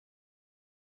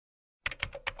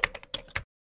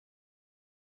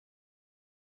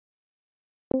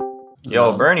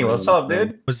Yo, Bernie, what's up,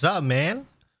 dude? What's up, man?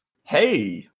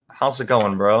 Hey, how's it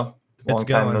going, bro? Long It's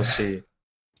time going. no see.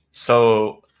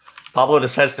 So, Pablo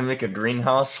decides to make a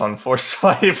greenhouse on Force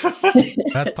 5.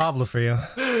 That's Pablo for you.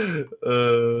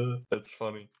 That's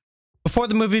funny. Before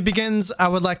the movie begins, I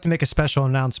would like to make a special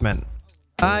announcement.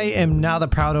 I am now the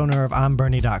proud owner of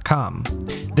imBernE.com.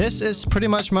 This is pretty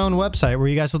much my own website where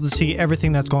you guys will see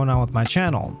everything that's going on with my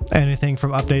channel. Anything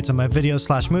from updates on my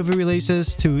videos / movie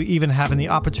releases to even having the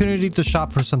opportunity to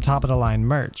shop for some top-of-the-line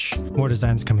merch. More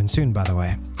designs coming soon, by the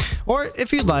way. Or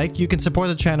if you'd like, you can support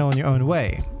the channel in your own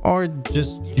way. Or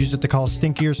just use it to call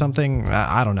stinky or something.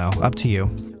 I don't know. Up to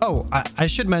you. Oh, I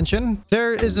should mention,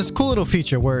 there is this cool little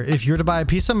feature where if you're to buy a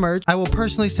piece of merch, I will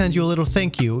personally send you a little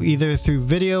thank you, either through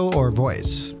video or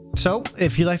voice. So,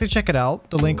 if you'd like to check it out,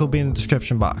 the link will be in the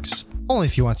description box. Only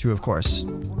if you want to, of course.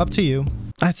 Up to you.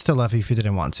 I'd still love you if you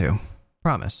didn't want to.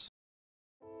 Promise.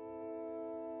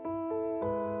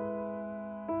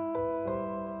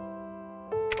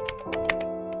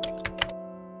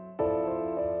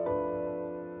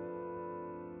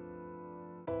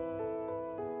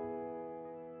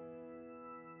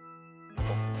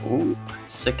 Ooh,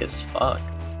 sick as fuck.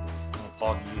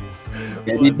 Oh,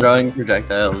 Maybe throwing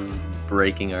projectiles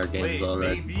breaking our games Wait,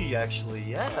 already. maybe actually,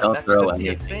 yeah. Don't that throw could be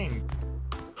a anything.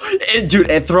 thing. Dude,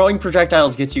 and throwing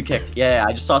projectiles gets you kicked. Yeah,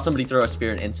 I just saw somebody throw a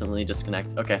spear and instantly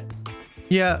disconnect. Okay.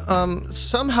 Yeah,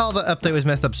 somehow the update was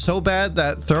messed up so bad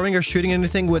that throwing or shooting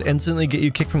anything would instantly get you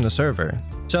kicked from the server.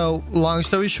 So, long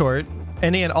story short,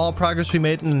 any and all progress we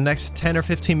made in the next 10 or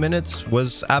 15 minutes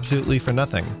was absolutely for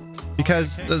nothing.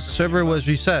 Because the server was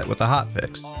reset with a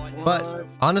hotfix. But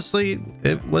honestly,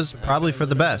 it was probably for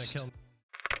the best.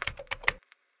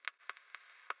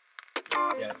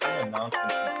 Yeah, it's an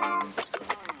announcement.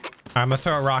 I'm gonna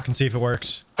throw a rock and see if it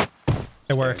works.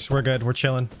 It works. We're good. We're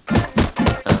chilling.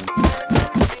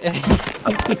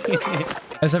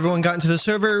 As everyone got into the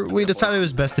server, we decided it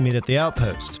was best to meet at the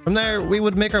outpost. From there, we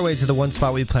would make our way to the one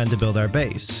spot we planned to build our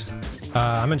base.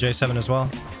 I'm in J7 as well.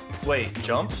 Wait,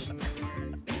 jump?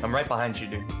 I'm right behind you,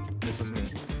 dude. This is me.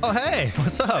 Oh, hey!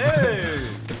 What's up? Hey!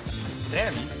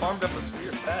 Damn, you farmed up a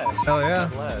spear fast. Hell yeah.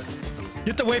 I'm glad.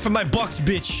 Get away from my box,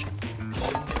 bitch!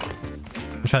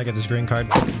 I'm trying to get this green card.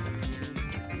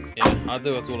 Yeah, I'll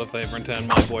do us all a favor and turn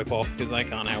my VoIP off because I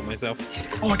can't help myself.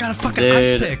 Oh, I got a fucking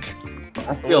ice Dude. pick!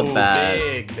 I feel Ooh,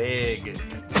 bad. Big.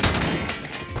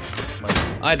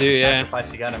 I do, yeah.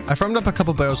 Sacrifice, you got him. I farmed up a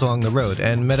couple barrels along the road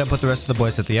and met up with the rest of the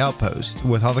boys at the outpost.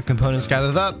 With all the components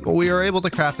gathered up, we were able to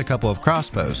craft a couple of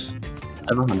crossbows.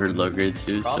 I have 100 low grade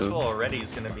too, Crossbow so already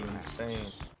is gonna be insane.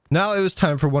 Now it was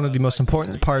time for one of the most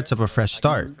important parts of a fresh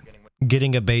start.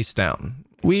 Getting a base down.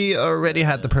 We already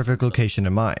had the perfect location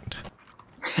in mind.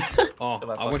 Oh,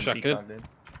 I wish I could.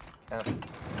 Yeah.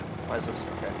 Why is this?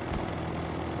 Okay.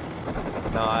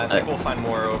 No, I think we'll find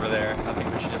more over there. I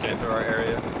think we should just get through our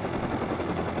area.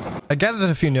 I gathered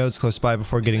a few nodes close by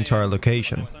before getting to our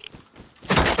location.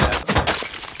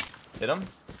 Hit him?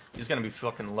 He's gonna be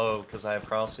fucking low because I have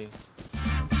Crossy.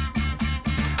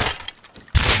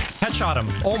 Headshot him!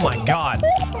 Oh my god!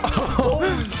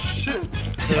 Holy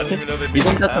shit! I didn't even know they'd be you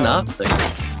think that's an sound. optic?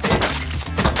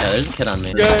 Yeah, there's a kid on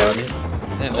me.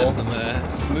 And there's some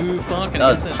smooth parking. That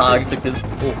was toxic as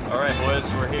cool. Alright,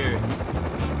 boys, we're here.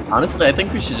 Honestly, I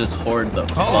think we should just hoard the Oh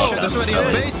fuck shit, out there's of already the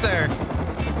a base there!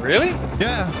 Really?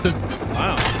 Yeah,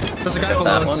 Wow. there's a guy Still below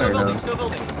that us. one or no? Still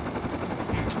building.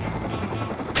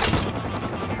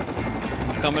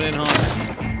 Coming in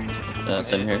hard.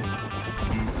 Same here.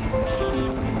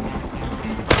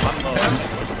 I'm low.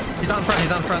 He's on front,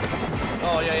 he's on front.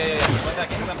 Oh, yeah.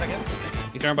 Went back in.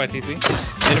 He's turned by TC.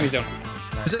 Enemies down.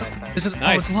 Is it? Is it? Oh,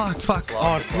 Nice. it's locked. Fuck.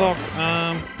 Oh, it's locked.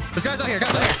 This guy's out here.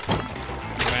 Guys out here.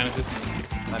 Advantages.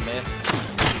 I missed.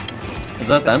 Is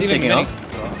that them Ceiling taking mini. off?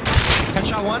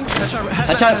 Headshot one.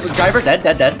 Headshot, driver, dead.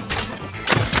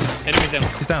 Enemies down.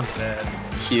 He's down. Dead.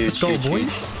 Huge, Let's go, huge, boys.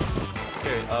 huge.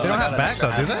 Here, They don't have backs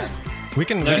though, do they? We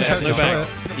can try to destroy back.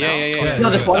 it. Yeah. No,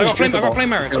 there's I one got flame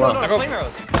drinkable. arrows. No, I got flame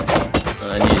arrows.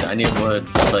 I need wood.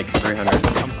 It's like 300.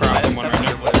 I'm crafting one right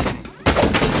now.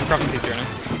 Crafting TC right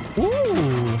now.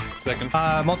 Ooh. Seconds.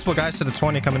 Multiple guys to the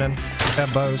 20 coming in. They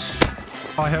have bows.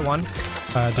 Oh, I hit one. Do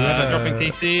we have Dropping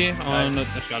TC on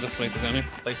actually, I'll just place it down here.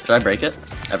 Should I break it?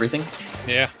 Everything?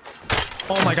 Yeah.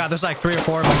 Oh my god, there's like 3 or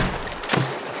 4 of them.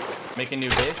 Make a new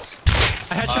base.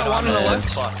 I headshot one on the left.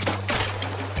 Fuck.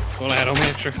 That's all I had on me,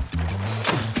 extra.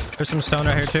 There's some stone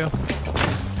right here too.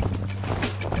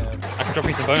 I can drop a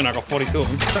piece of bone, I got 42 of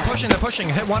them. They're pushing.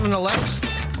 Hit one on the left.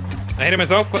 I hit him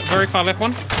as well, very far left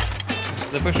one.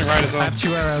 They're pushing right as I well. have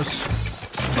 2 arrows.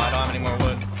 I don't have any more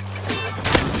wood.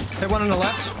 Hit one on the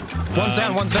left. One's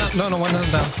down, one's down. No, one's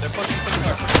down. They're pushing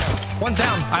hard. One's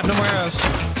down. I have no more arrows.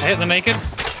 I hit the naked.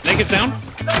 Naked's down.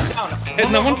 Down. Hit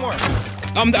no one. More.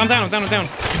 I'm down. He's at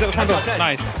the front door. Okay.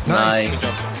 Nice. Nice.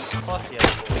 Fuck yeah,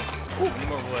 boys. We need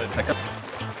more wood.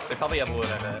 They probably have wood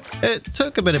in it. It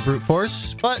took a bit of brute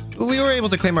force, but we were able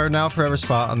to claim our now forever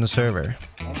spot on the server.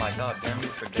 Oh my god, damn me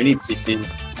for days. We need PC.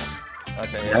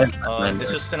 Okay, yeah.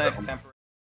 It's just in a temporary.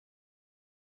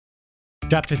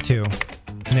 Chapter 2.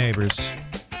 Neighbors.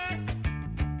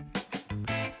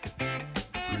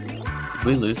 Did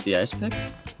we lose the ice pick?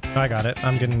 I got it.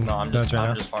 I'm getting No, I'm just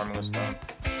farming this stuff.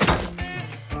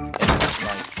 In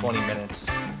like 20 minutes.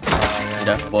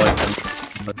 Yeah, boy.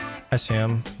 I see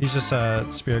him. He's just a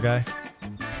spear guy.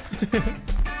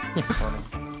 It's funny.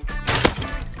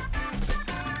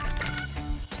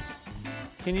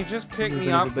 Can you just pick We're me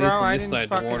gonna up, go bro? base on I this didn't side of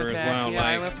the fucking water as attack well, you.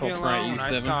 I like left you top right, alone. I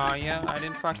U7. saw you. I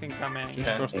didn't fucking come in. Just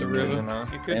across the river.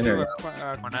 You could do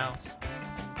one else.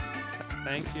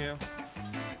 Thank you.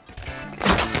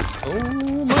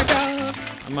 Oh my god.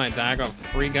 I might die. I got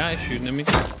 3 guys shooting at me.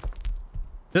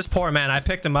 This poor man, I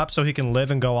picked him up so he can live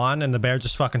and go on, and the bear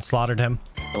just fucking slaughtered him.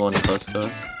 The one close to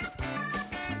us.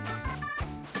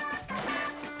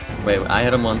 Wait, I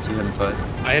hit him once, you hit him twice.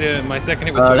 I hit it. My second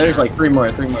hit was. There's like 3 more.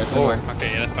 Oh,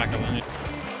 okay, yeah, that's back up on it.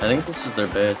 I think this is their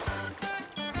base.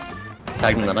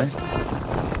 Tagged in the ice.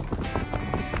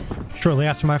 Shortly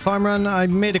after my farm run, I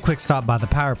made a quick stop by the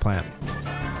power plant.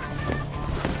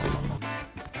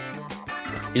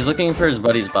 He's looking for his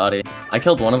buddy's body. I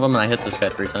killed one of them and I hit this guy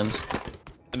 3 times.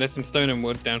 And there's some stone and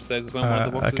wood downstairs as well. One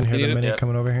of the I boxes can if you hear the need it. mini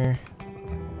coming over here.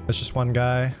 There's just one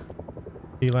guy.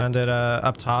 He landed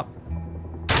up top.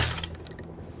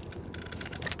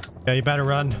 Yeah, you better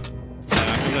run.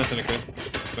 I'm not gonna crisp.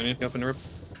 When you up in the rip.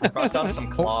 I brought down some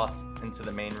cloth into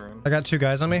the main room. I got 2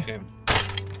 guys on me. Okay.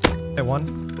 Hit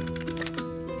one.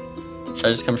 Should I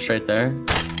just come straight there?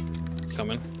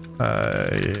 Coming.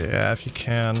 Yeah, if you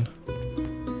can.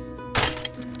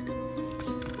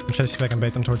 I'm trying to see if I can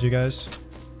bait them towards you guys.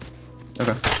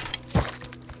 Okay.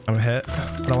 I'm hit.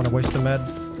 I don't want to waste the med.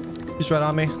 He's right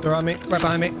on me. They're on me. Right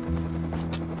behind me.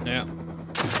 Yeah.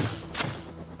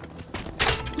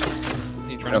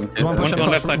 He's running. One One's push on up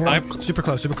left close. side pipe. Super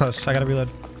close, super close. I gotta reload.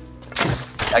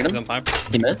 Tagged He's him. on pipe.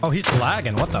 He missed. Oh, he's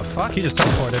lagging. What the fuck? He just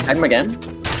teleported. Tagged him again.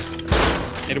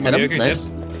 Hit him Hit with him. the Nice.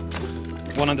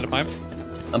 One under the pipe.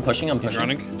 I'm pushing. He's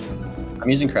running. I'm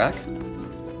using crack.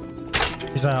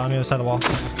 He's on the other side of the wall.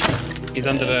 He's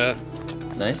under the.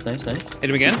 Nice. Hit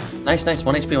him again. Nice. 1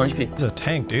 HP, 1 HP. He's a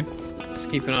tank, dude. Just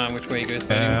keep an eye on which way he goes.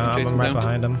 Yeah, I'm right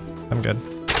behind him. I'm good.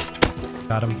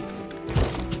 Got him.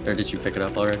 Or did you pick it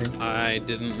up already? I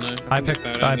didn't know. I picked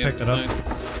it up.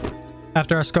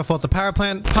 After our scuffle at the power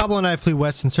plant, Pablo and I flew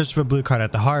west in search of a blue card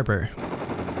at the harbor.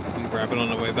 Can grab it on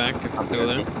the way back if it's still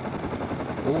there.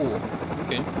 Ooh.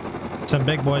 Okay. Some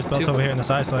big boys built over here in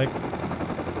this ice lake.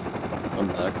 I'm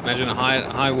back. Imagine a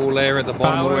high wall layer at the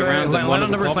bottom all the way around. Land one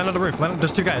on the roof, top. land on the roof.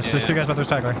 There's 2 guys. Yeah, There's 2 yeah. guys by the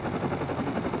recycler.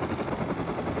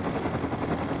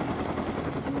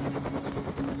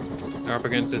 They're up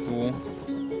against this wall.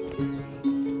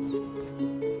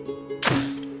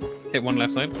 Hit one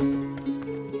left side.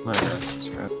 My bad.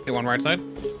 Scrap. Hit one right side. Hit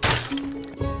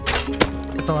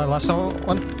the left side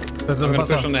one. I'm gonna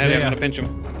push on the head. Yeah, I'm gonna pinch him.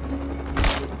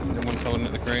 And one's holding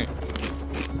at the crate.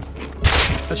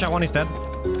 That shot one, he's dead.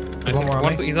 There's one more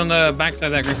on me. He's on the back side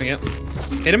of that grouping. Yep.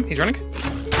 Hit him. He's running.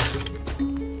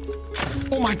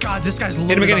 Oh my god, this guy's loaded.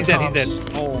 Hit him again. on He's dead. tops.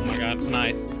 He's dead. Oh my god.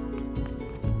 Nice.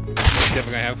 The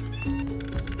other guy have.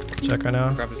 Check right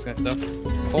now. Grab this guy's stuff. He's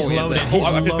Oh, yeah, loaded. there. He's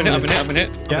I've just been hit. I've loaded. been hit.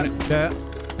 Yeah.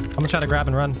 I'm gonna try to grab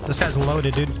and run. This guy's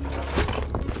loaded, dude.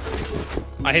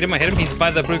 I hit him. He's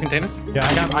by the blue containers. Yeah,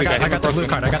 I got the blue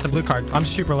card. I I got the blue card. I'm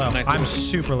super low. Nice. I'm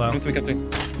super low. Once we get to.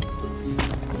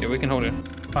 Yeah, we can hold it.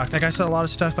 Fuck, that guy said a lot of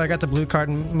stuff. I got the blue card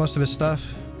and most of his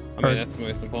stuff. I mean, that's the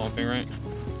most important thing, right?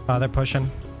 They're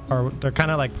pushing. Or they're kind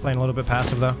of like playing a little bit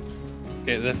passive though.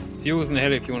 Okay, the fuel's in the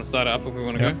head if you want to start it up if we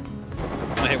want to Yep.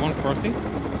 go. I hit one crossing.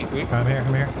 He's weak. I'm here.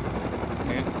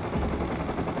 Okay.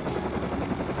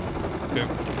 Two.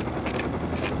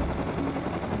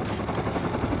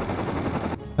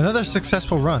 Another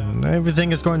successful run.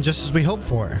 Everything is going just as we hoped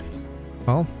for.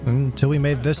 Well, until we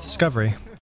made this discovery.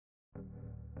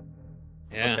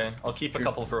 Yeah. Okay, I'll keep a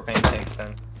couple propane tanks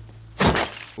then.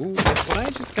 Ooh, that's what I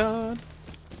just got.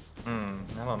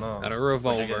 I don't know. Got a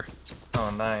revolver. Oh,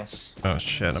 nice. Oh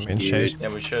shit, I'm being chased.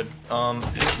 Yeah, we should.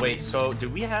 Wait, so do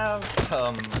we have,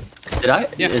 Did I?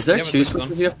 Yeah, is there you have a 2 switch on.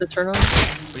 switches you have to turn on?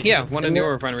 Yeah, one in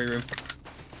your refinery room.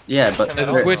 Yeah, but There's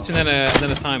a switch and then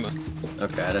a timer.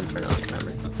 Okay, I didn't turn on the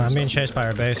memory. I'm being chased by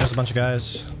our base. There's a bunch of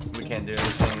guys. We can't do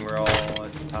anything. We're all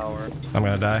at the tower. I'm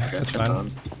gonna die. It's fine.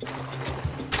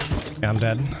 Yeah, I'm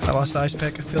dead. I lost the ice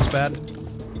pick. It feels bad.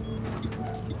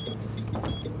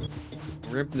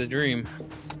 Rip the dream.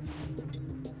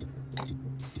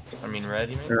 I mean, red,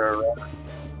 you mean?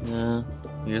 Yeah.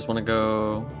 You guys want to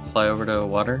go fly over to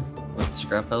water with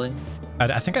Scrap Belly?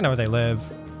 I think I know where they live.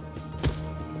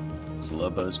 It's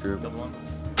Lobo's group. Double one.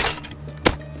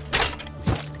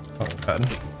 Oh, God.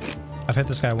 I've hit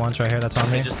this guy once right here. That's on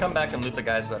me. Hey, just come back and loot the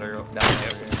guys that are down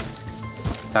here.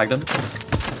 Tagged him.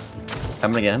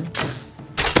 Come again.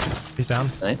 He's down.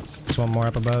 Nice. There's one more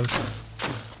up above.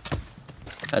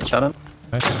 Headshot him.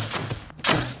 Nice.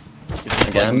 It's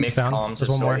Again. like mixed Down. columns There's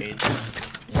or one so more. aids.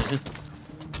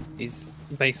 He's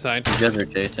base side. You guys are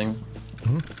chasing.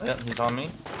 Yep, he's on me.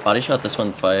 Body shot this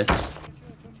one twice.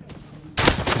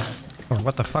 Oh,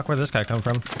 what the fuck? Where'd this guy come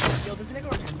from?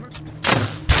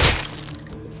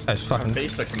 Guy's Our fucking.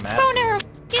 base looks massive.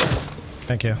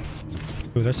 Thank you.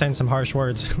 Ooh, they're saying some harsh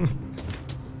words.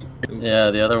 Yeah,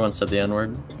 the other one said the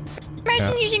N-word.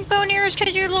 Imagine using bone arrows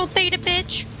because you're a little beta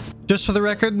bitch. Just for the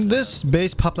record, this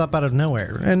base popped up out of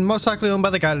nowhere, and most likely owned by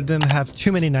the guy that didn't have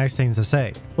too many nice things to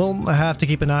say. We'll have to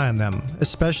keep an eye on them,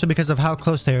 especially because of how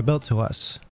close they are built to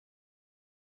us.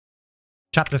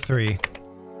 Chapter 3.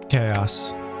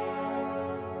 Chaos.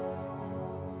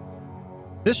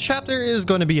 This chapter is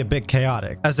going to be a bit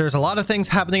chaotic, as there's a lot of things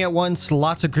happening at once,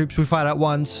 lots of groups we fight at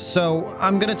once, so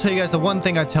I'm going to tell you guys the one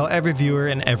thing I tell every viewer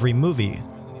in every movie.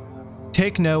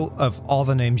 Take note of all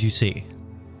the names you see.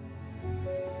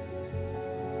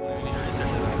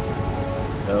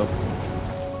 Nope.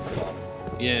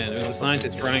 Yeah, there's a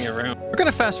scientist running around. We're going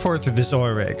to fast forward through this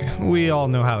oil rig. We all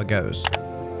know how it goes.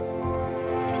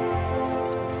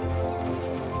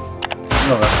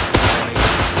 No,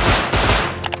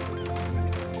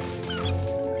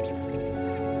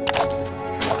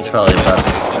 it's probably about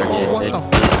 38 What page. the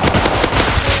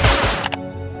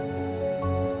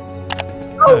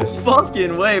Oh, Nice.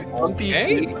 fucking way, Bumpy.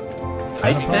 Hey!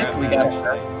 Ice pick? We got it.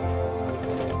 Wait,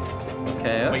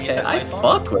 Okay, Wait, you okay. said I iPhone?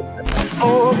 fuck with it.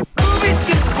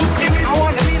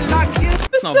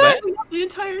 It's not bad. The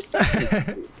entire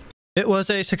set. It was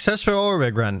a successful oil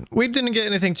rig run. We didn't get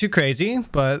anything too crazy,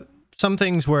 but some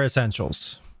things were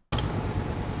essentials.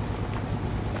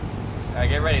 Alright,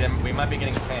 get ready. Then we might be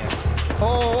getting fans.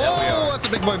 Oh, Yeah, we are. that's a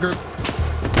big boy group.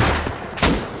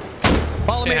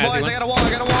 Follow me, Hey, how's boys. he I got a wall. I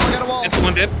got a wall. I got a wall. It's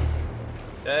one dip.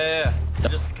 Yeah. They're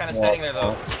just kind of standing there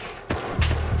though.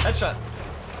 Headshot.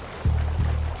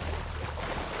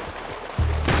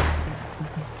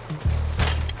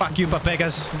 Fuck you,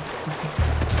 Butt-Vegas.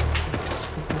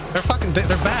 They're fucking. They're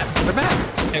bad. They're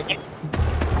bad. Hey,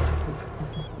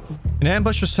 An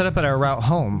ambush was set up at our route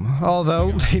home.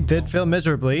 Although they did fail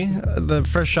miserably, the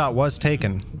first shot was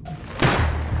taken.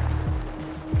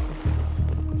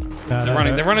 They're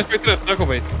running straight to the circle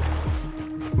base.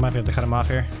 Might be able to cut him off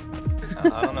here.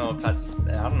 I don't know if that's.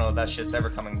 I don't know if that shit's ever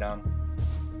coming down.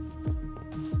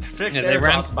 Fixed Yeah, they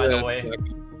ran airdrops, by the way. circle.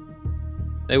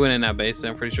 They went in that base,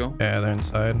 I'm pretty sure. Yeah, they're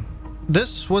inside.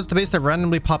 This was the base that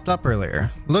randomly popped up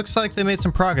earlier. Looks like they made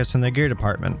some progress in their gear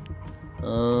department.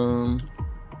 Do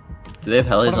they have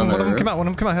helis on One their of them roof? come out. One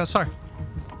of them come out. Yeah, sorry.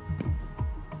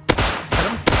 Hit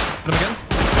him. Hit him again.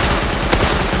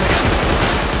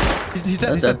 He's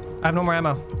dead. He's dead. I have no more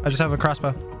ammo. I just have a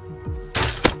crossbow.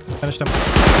 Finished him.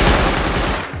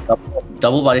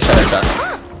 Double body shot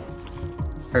headshot.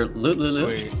 Her loot.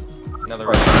 Sweet. Another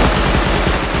red.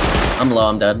 I'm low,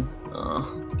 I'm dead.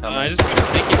 Oh, I just got to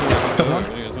take Good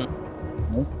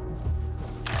you.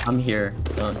 I'm here.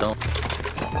 Don't.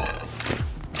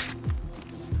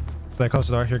 They close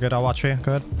the door. You're good. I'll watch for you.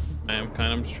 Go ahead. I am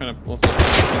kind of, I'm just trying to pull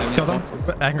something in these Kill them. boxes.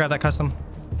 I can grab that custom.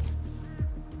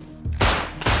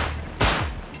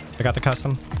 I got the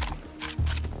custom.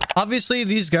 Obviously,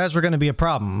 these guys were going to be a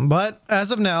problem, but as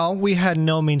of now, we had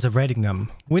no means of raiding them.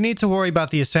 We need to worry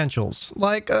about the essentials,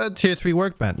 like a tier 3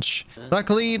 workbench.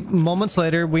 Luckily, moments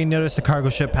later, we noticed a cargo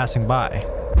ship passing by.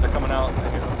 They're coming out.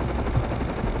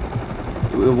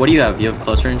 What do you have? You have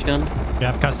close range gun?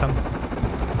 Yeah, custom.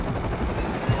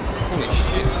 Holy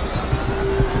shit.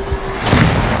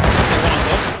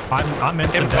 I'm Hit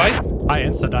him insta dead. twice? I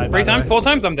insta died. 3 times, 4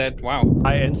 times, I'm dead. Wow.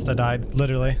 I insta died,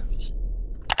 literally.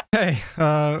 Hey,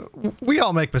 we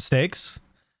all make mistakes.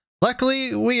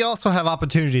 Luckily, we also have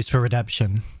opportunities for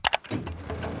redemption.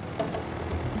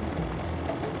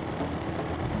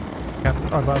 Yep,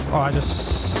 above. Oh,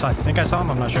 I think I saw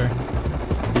him. I'm not sure.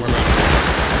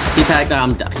 He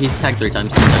tagged. He's tagged 3 times.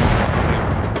 2 times.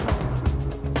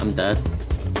 I'm dead.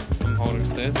 I'm holding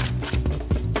stairs.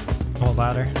 Hold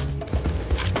ladder.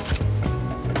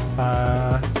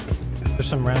 There's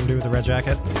some random dude with a red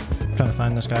jacket. I'm trying to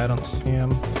find this guy. I don't see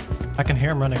him. I can hear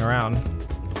him running around.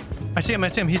 I see him.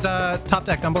 He's top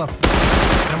deck down below.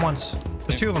 Hit him once.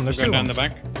 There's two of them. There's two of them. Down the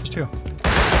back. There's two.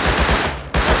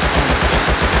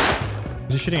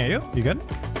 Is he shooting at you? You good?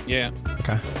 Yeah.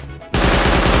 Okay.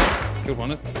 Good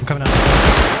one. I'm coming out.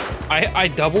 I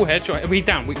double headshot. He's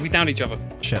down. We downed each other.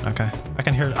 Shit. Okay. I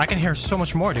can hear so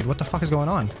much more, dude. What the fuck is going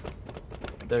on?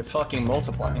 They're fucking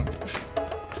multiplying.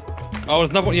 Oh,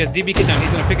 there's another one. Yeah, DB kid down.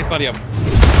 He's gonna pick his buddy up.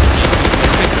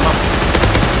 He's picked him up.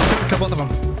 Kill both of them.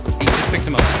 He just picked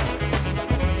him up.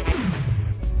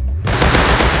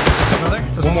 Another?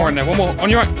 There's One more in there. One more. On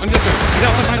your right. On this one. He's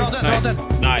outside All behind dead, us. all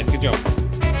Nice. Nice. Good job.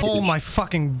 Oh my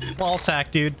fucking ball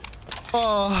sack, dude.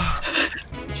 Oh.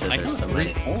 Shit, I there's can't so many.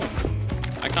 respawn.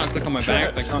 I can't click on my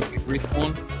bags. I can't click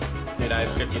respawn. Dude, I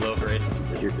have 50 low grade.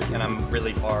 You're good. And I'm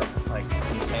really far. Like,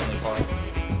 insanely far.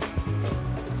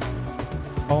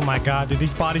 Oh my god, dude.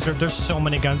 These bodies are... There's so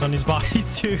many guns on these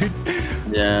bodies, dude.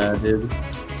 Yeah, dude.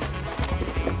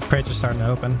 Crates are starting to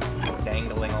open.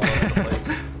 Dangling all over the place.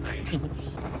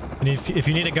 And if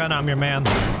you need a gun, I'm your man.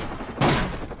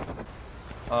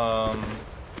 I'm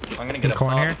gonna get a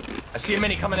corner here. I see a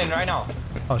mini coming in right now.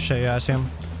 Oh shit, yeah, I see him.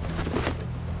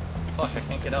 Fuck, I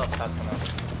can't get up fast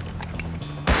enough.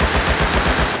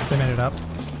 They made it up.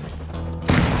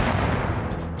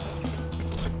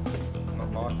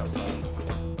 I'm locked outside.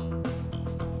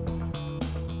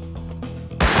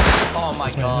 Oh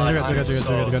my god, You're I'm good, you're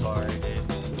so good. sorry, dude.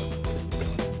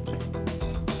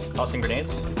 Tossing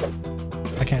grenades?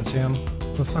 I can't see him.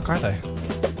 Who the fuck are they?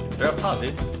 They're up top,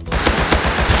 dude.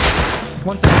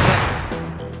 One's dead.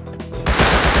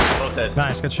 Both dead.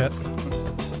 Nice, good shit.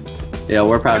 Yeah,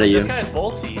 we're proud of you. This guy had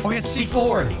bolty. Oh, he had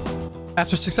C4.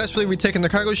 After successfully retaking the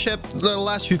cargo ship, the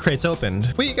last few crates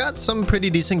opened. We got some pretty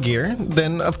decent gear.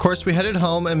 Then, of course, we headed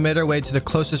home and made our way to the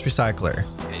closest recycler.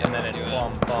 And then it's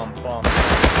bomb, bomb, bomb.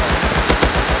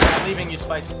 I'm leaving you,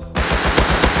 Spice.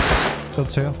 Killed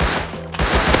two.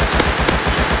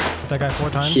 That guy 4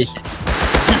 times. Shit.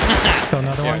 Kill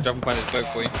another Yeah, one. jumping by this boat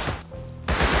for you.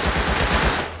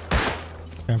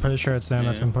 Okay, I'm pretty sure it's them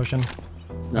that's been pushing.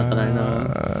 Not that I know.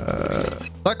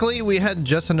 Luckily, we had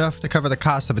just enough to cover the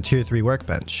cost of a tier 3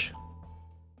 workbench.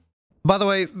 By the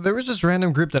way, there was this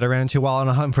random group that I ran into while on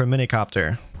a hunt for a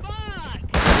minicopter.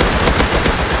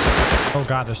 Oh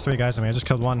god, there's 3 guys on me. I just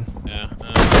killed 1. Yeah.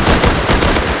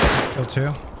 Killed 2.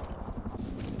 Killed 3.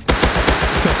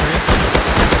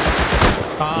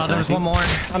 Ah, there's 1 more.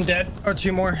 I'm dead. Or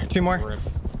 2 more. 2 more.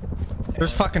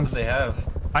 There's fucking What do they have?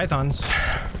 pythons.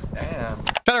 Damn.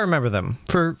 Gotta remember them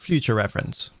for future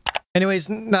reference. Anyways,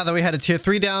 now that we had a tier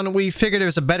 3 down, we figured it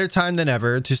was a better time than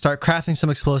ever to start crafting some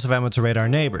explosive ammo to raid our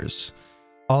neighbors.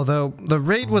 Although, the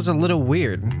raid was a little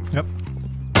weird. Yep.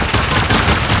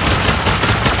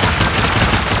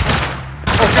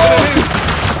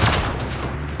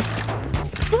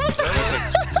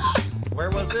 Where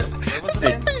was it? Where was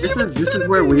Hey, it? this is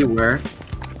where we were. This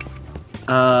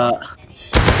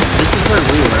is where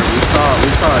we were. We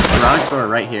saw a garage door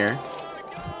right here,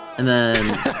 and then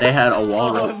they had a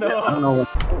wall. Oh, right no. there. I don't know what.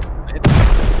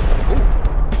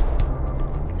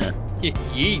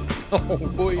 Yeets. Oh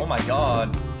boy. Oh my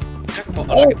god. Oh,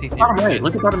 bottom right.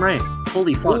 Look at bottom right.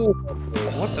 Holy fuck. Ooh.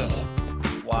 What the?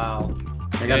 Wow.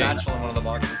 I I got got it. satchel in one of the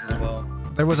boxes as well.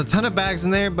 There was a ton of bags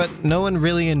in there, but no one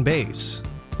really in base.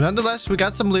 Nonetheless, we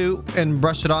got some loot and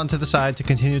brushed it on to the side to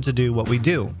continue to do what we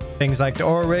do. Things like the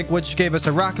ore rig, which gave us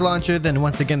a rocket launcher, then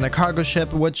once again the cargo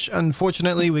ship, which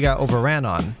unfortunately we got overran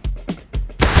on.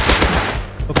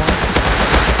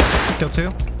 Kill 2.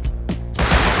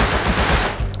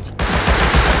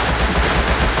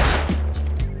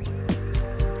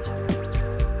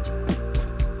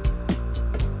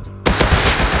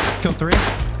 Kill 3.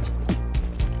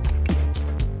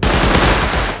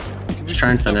 Just try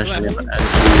and finish.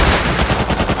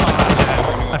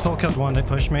 I full killed 1, they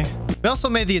pushed me. We also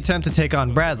made the attempt to take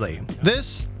on Bradley.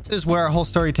 This is where our whole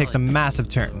story takes a massive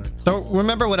turn. So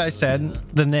remember what I said,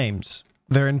 the names.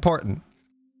 They're important.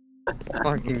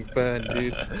 Fucking burn,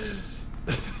 dude.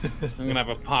 I'm gonna have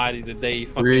a party today. He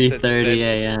fucking says he's 3:30 dead.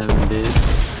 a.m. dude.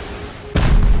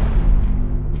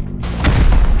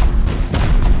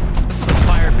 This is a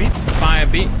fire beat. Fire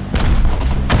beat.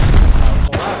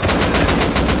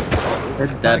 They're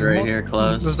dead right here,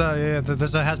 close. There's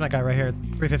a hazmat guy right here.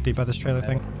 350 by this trailer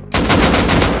thing.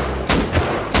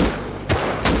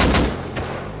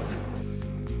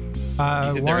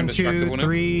 He's in there 1, 2, indestructible now.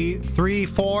 3,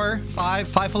 4, 5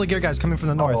 fully geared guys coming from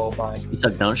the north. Oh my. You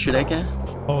said don't shoot AK?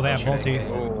 Oh, they have multi.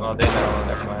 Oh, they know.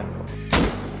 Never mind.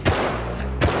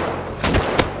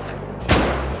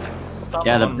 Stop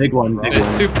Yeah, the on. big one, big There's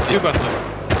one. two buses.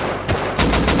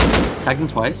 Tagged him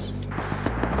twice.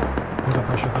 I'm gonna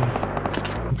push him.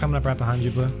 I'm coming up right behind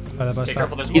you, Blue. By that bus Okay, stop.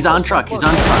 careful, there's He's one on close, truck. one He's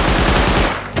on close. truck.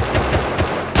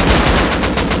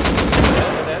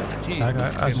 Dead. Jeez.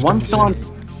 I just One couldn't still see on. him.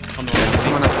 On the way.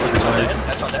 Someone up to the Dead. right.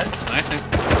 That's not dead. Nice, thanks.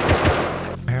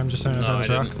 I hear him just standing No, on I this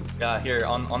rock. didn't. Yeah, here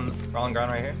on ground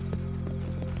right here.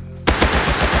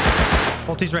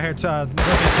 Ulti's right here. Dead.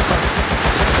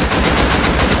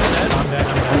 I'm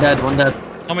dead. One dead. One dead.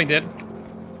 Tommy dead.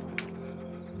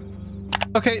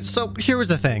 Okay, so here was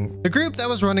the thing. The group that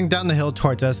was running down the hill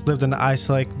towards us lived in an ice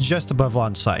lake just above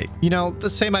launch site. You know, the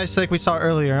same ice lake we saw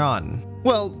earlier on.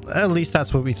 Well, at least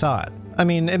that's what we thought. I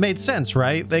mean, it made sense,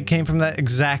 right? They came from that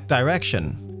exact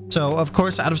direction. So, of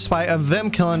course, out of spite of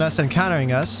them killing us and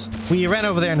countering us, we ran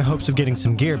over there in hopes of getting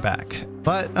some gear back.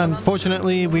 But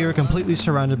unfortunately, we were completely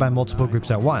surrounded by multiple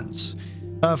groups at once.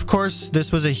 Of course,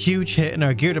 this was a huge hit in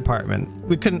our gear department.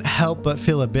 We couldn't help but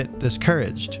feel a bit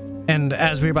discouraged. And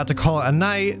as we were about to call it a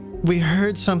night, we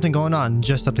heard something going on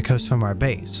just up the coast from our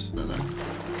base.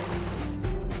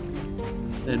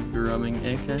 Dead drumming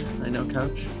AK. I know,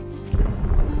 couch.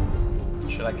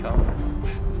 Should I come?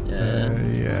 Yeah.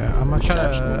 Yeah, I'm gonna try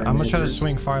Exceptional to. I'm gonna try to neighbors.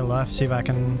 swing far left, see if I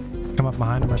can come up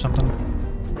behind him or something.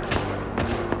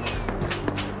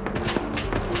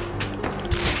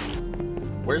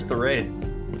 Where's the raid?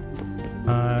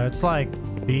 It's like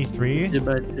B3. 2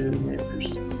 by 2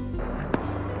 neighbors.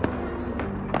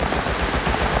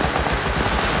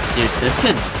 Dude, this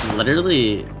kid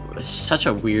literally is such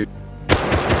a weird.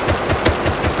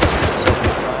 So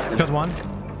Killed one.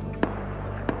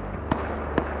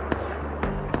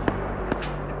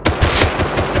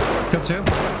 Killed two.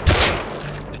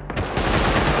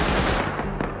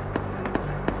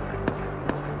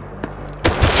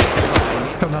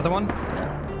 Killed another one.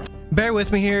 Bear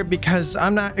with me here because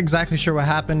I'm not exactly sure what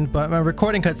happened, but my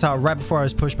recording cuts out right before I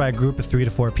was pushed by a group of 3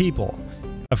 to 4 people.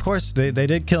 Of course, they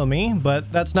did kill me,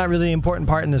 but that's not really the important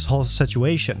part in this whole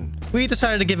situation. We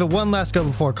decided to give it one last go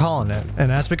before calling it,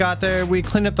 and as we got there, we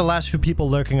cleaned up the last few people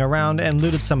lurking around and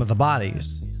looted some of the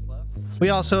bodies. We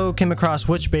also came across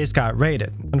which base got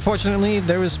raided. Unfortunately,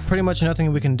 there was pretty much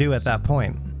nothing we can do at that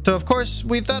point. So of course,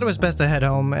 we thought it was best to head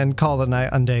home and call it a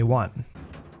night on day 1.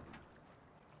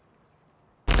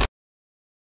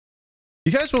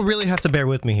 You guys will really have to bear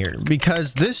with me here,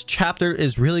 because this chapter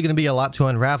is really going to be a lot to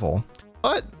unravel.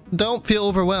 But don't feel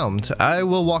overwhelmed. I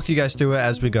will walk you guys through it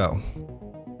as we go.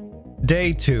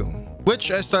 Day 2, which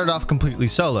I started off completely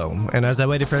solo, and as I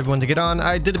waited for everyone to get on,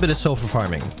 I did a bit of sulfur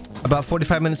farming. About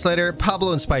 45 minutes later,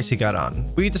 Pablo and Spicy got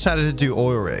on. We decided to do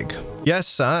oil rig.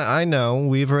 Yes, I know,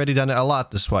 we've already done it a lot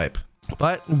this swipe.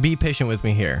 But be patient with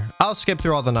me here. I'll skip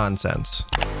through all the nonsense.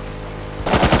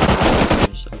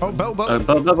 Oh, boat.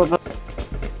 boat.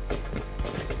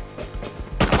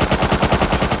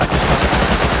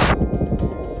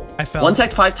 I fell. One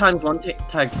tagged 5 times, one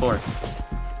tagged 4. The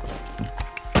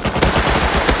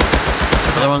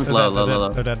other one's They're low, dead, low.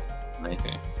 They're dead.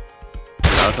 Okay.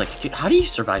 I was like, dude, how do you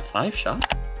survive 5 shots?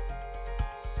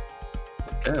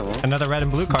 Okay, well. Another red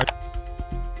and blue card.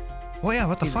 Oh yeah,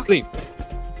 what the He's fuck? asleep.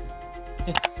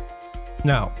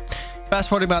 No. Fast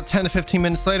forward about 10 to 15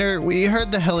 minutes later, we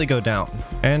heard the heli go down.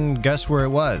 And guess where it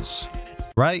was?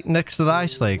 Right next to the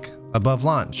ice lake, above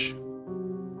launch.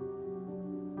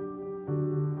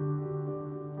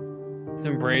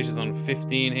 Some Braziers on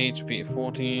 15 HP,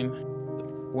 14,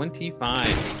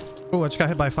 25. Oh, I just got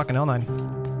hit by a fucking L9.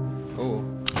 Oh.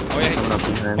 Oh yeah. Coming up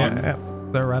behind. Yeah,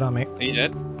 they're right on me. Are you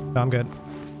dead? No, I'm good.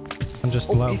 I'm just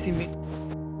Oh, low. you see me.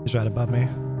 He's right above me.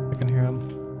 I can hear him.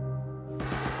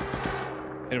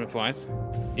 Hit him twice.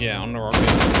 Yeah, on the rocket.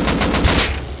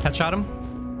 Headshot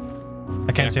him.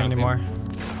 I can't see him can't see anymore.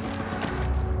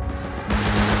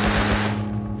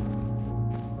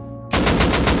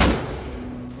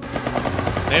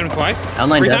 Hit him twice.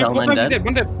 L9 Three dead, times, four L9 times, dead. he's dead.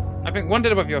 One dead. I think one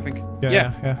dead above you, I think.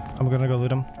 Yeah. I'm gonna go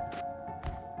loot him.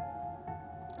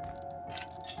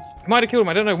 Might have killed him,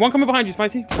 I don't know. One coming behind you,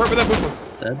 Spicy. Right where that bush was.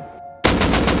 Dead.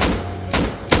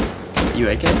 You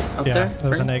AK up Yeah, there? there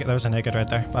was a Frank? naked. There was a naked right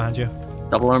there behind you.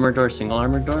 Double armored door, single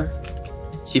armored door.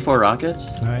 C4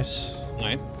 rockets. Nice.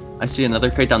 Nice. I see another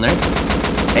crate down there.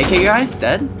 AK guy,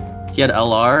 dead. He had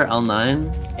LR, L9,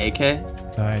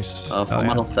 AK, Nice. full Hell yeah.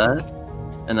 metal set,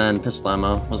 and then pistol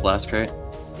ammo was last crate.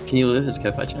 Can you loot his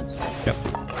kit by chance? Yep.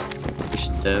 We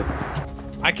should do.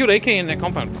 I killed AK in that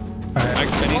compound. Alright. I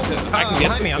need to. I can get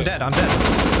Behind me, I'm dead. I'm dead.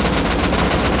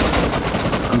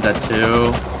 I'm dead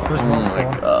too. There's Oh my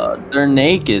multiple. god. They're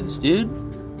nakeds, dude.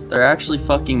 They're actually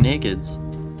fucking nakeds.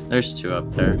 There's 2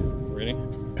 up there. Really?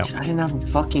 Dude, I didn't have a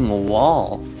fucking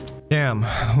wall. Damn,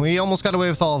 we almost got away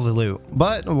with all of the loot.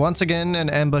 But once again, an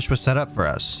ambush was set up for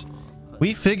us.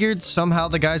 We figured somehow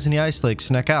the guys in the ice lake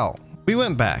snuck out. We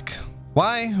went back.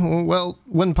 Why? Well,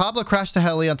 when Pablo crashed the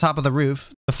heli on top of the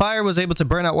roof, the fire was able to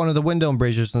burn out one of the window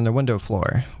embrasures in their window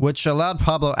floor, which allowed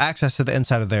Pablo access to the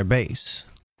inside of their base.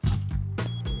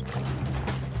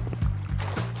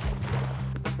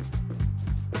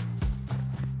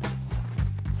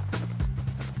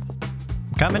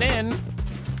 Coming in.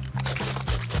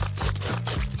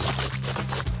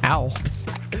 Ow.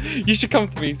 You should come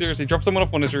to me, seriously. Drop someone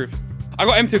off on this roof. I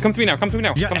got M2. Come to me now. Come to me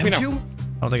now. You Come got to me now. M2?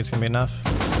 I don't think it's gonna be enough.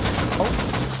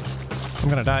 Oh. I'm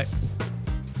gonna die.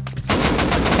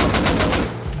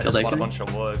 I just bought a bunch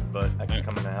of wood, but I can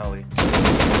come in the alley.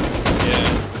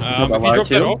 Yeah. If you drop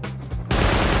that off.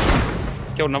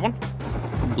 Killed another one.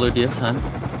 Blue, do you have time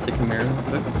to come here real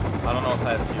quick? I don't know if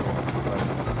I have fuel.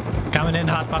 But... Coming in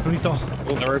hot, Papelito.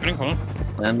 Oh, they're opening. Hold on.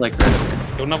 Land like right here.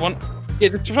 Killed another one. Yeah,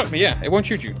 just distract me. Yeah, it won't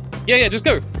shoot you. Yeah, just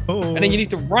go. Oh. And then you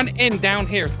need to run in down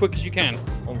here as quick as you can.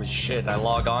 Holy shit, I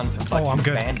log on to fucking I'm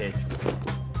good. bandits.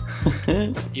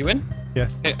 You win? Yeah.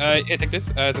 Here, take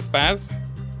this as a spaz.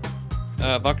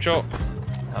 Buckshot.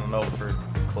 I don't know for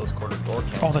close quarter door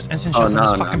cam. Oh, there's instant shots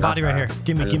on this fucking body right here.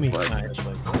 Give me. Nice.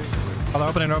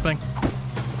 Oh, they're opening.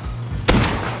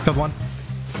 Killed one.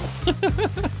 Killed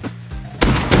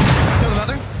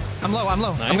another. I'm low.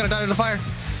 Nice. I'm gonna die to the fire.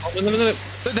 Oh, no.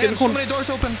 They have so many doors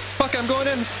open. Fuck it, I'm going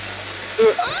in. Do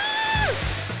it.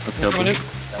 Let's go. Come on in.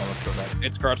 Yeah, let's go back.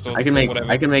 It's garage doors. I can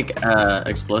whatever. make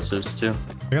explosives too.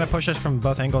 They're gonna push us from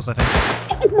both angles, I think.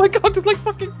 Oh my god, there's like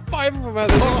fucking 5 of them out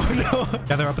there. Oh no.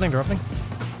 Yeah, they're opening.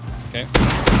 Okay.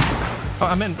 Oh,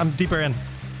 I'm deeper in.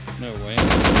 No way.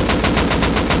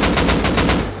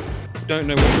 Don't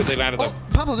know what they landed Oh,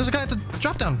 up. Pablo, there's a guy at the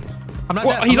drop down. I'm not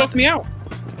What? dead. He I'm not- locked me out.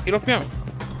 He locked me out.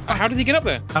 How did he get up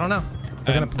there? I don't know.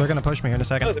 They're gonna push me here in a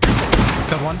second. Oh, they're-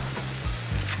 Killed one.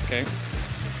 Okay.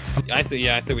 I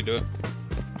see we do it.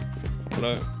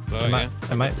 Hello. They Yeah.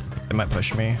 might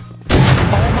push me.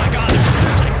 Oh my god,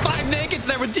 there's like 5 nakeds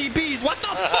there with DBs. What the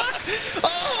fuck?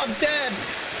 Oh, I'm dead.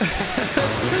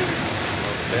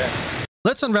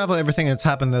 Let's unravel everything that's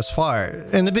happened this far.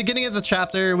 In the beginning of the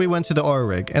chapter, we went to the ore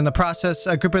rig. In the process,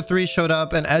 a group of 3 showed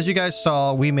up, and as you guys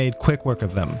saw, we made quick work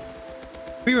of them.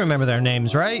 We remember their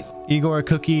names, right? Igor,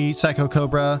 Cookie, Psycho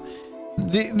Cobra.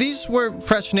 These were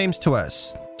fresh names to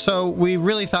us, so we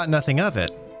really thought nothing of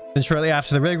it. And shortly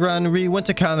after the rig run, we went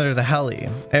to counter the heli.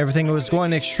 Everything was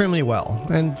going extremely well,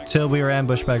 until we were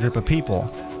ambushed by a group of people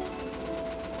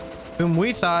whom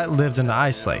we thought lived in the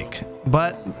ice lake.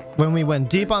 But when we went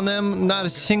deep on them, not a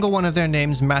single one of their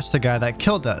names matched the guy that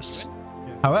killed us.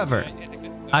 However,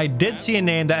 I did see a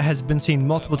name that has been seen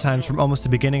multiple times from almost the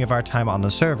beginning of our time on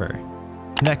the server.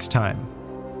 Next Time.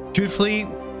 Truthfully,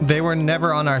 they were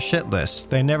never on our shit list.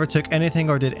 They never took anything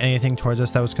or did anything towards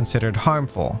us that was considered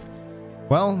harmful.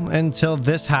 Well, until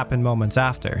this happened moments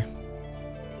after.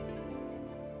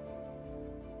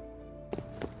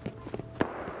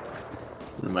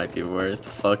 It might be worth.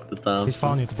 Fuck the Thompson. He's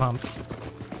following you at the pump.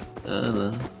 I don't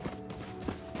know.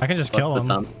 I can just Fuck kill the him.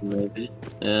 Thompson, maybe.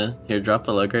 Yeah. Here, drop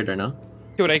the low grade or no?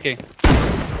 Killed AK.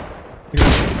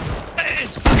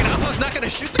 It's fucking Alpha's not gonna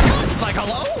shoot the gun? Like,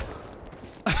 hello?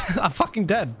 I'm fucking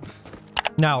dead.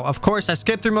 Now, of course, I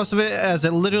skipped through most of it as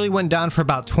it literally went down for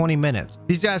about 20 minutes.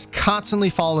 These guys constantly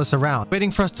follow us around,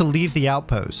 waiting for us to leave the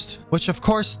outpost, which of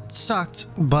course sucked,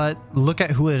 but look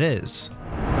at who it is.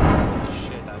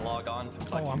 Shit, I log on to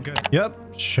fucking... I'm good.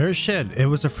 Yep, sure shit. It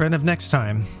was a friend of Next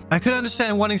Time. I could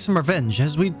understand wanting some revenge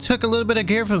as we took a little bit of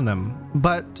gear from them,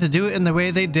 but to do it in the way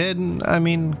they did, I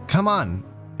mean, come on.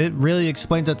 It really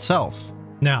explains itself.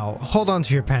 Now, hold on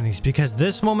to your panties because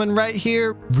this moment right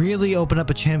here really opened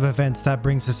up a chain of events that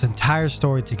brings this entire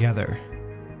story together.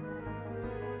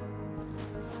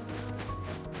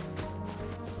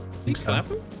 He slap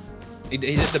him? He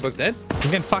did the book dead? I'm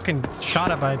getting fucking shot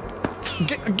at by...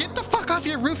 Get the fuck off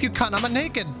your roof, you cunt. I'm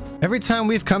naked. Every time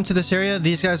we've come to this area,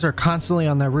 these guys are constantly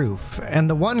on their roof. And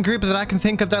the one group that I can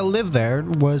think of that lived there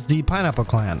was the Pineapple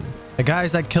Clan. The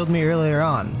guys that killed me earlier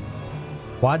on.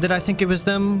 Why did I think it was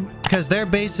them? Because their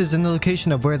base is in the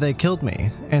location of where they killed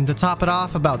me. And to top it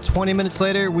off, about 20 minutes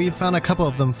later, we found a couple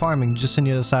of them farming just on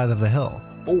the other side of the hill.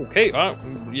 Okay,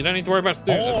 you don't need to worry about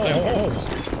Stu. We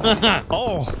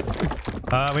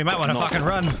might want to fucking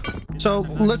run. So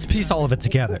let's piece all of it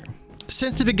together.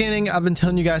 Since the beginning, I've been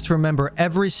telling you guys to remember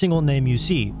every single name you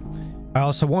see. I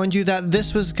also warned you that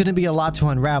this was going to be a lot to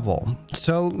unravel.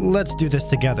 So let's do this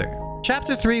together.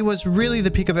 Chapter 3 was really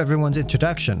the peak of everyone's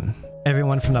introduction.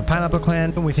 Everyone from the Pineapple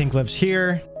Clan, whom we think lives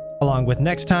here. along with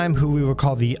Next Time, who we will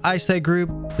call the Eyesight Group.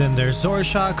 Then there's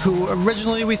Zorshock, who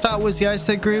originally we thought was the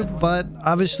Eyesight Group, but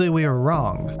obviously we were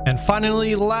wrong. And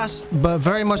finally, last but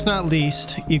very much not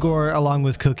least, Igor along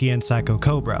with Cookie and Psycho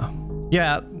Cobra.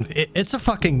 Yeah, it's a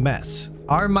fucking mess.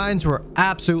 Our minds were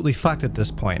absolutely fucked at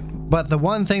this point. But the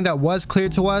one thing that was clear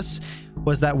to us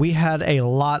was that we had a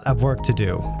lot of work to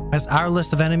do, as our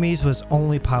list of enemies was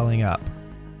only piling up.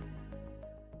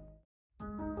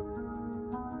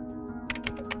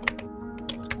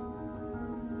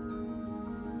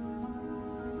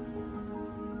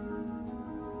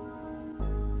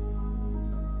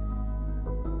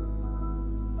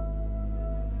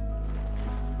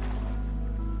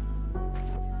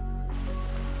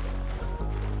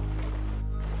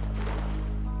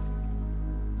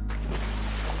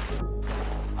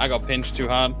 I got pinched too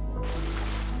hard.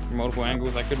 From multiple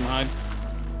angles, I couldn't hide.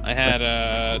 I had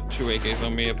 2 AKs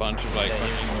on me, a bunch of like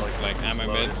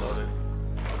ammo mids.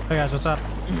 Hey guys, what's up?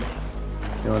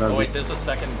 Oh wait, there's a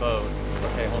second boat.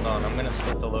 Okay, hold on. I'm gonna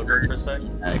split the logo for a sec.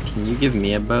 Can you give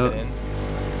me a boat? If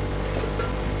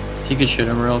you could shoot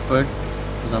him real quick,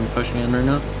 because I'm pushing in right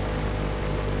now.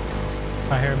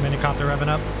 I hear a minicopter revving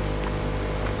up.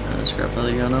 Scrap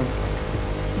belly going up.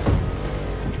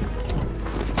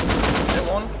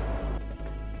 Hit one.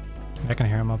 I can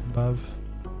hear him up above.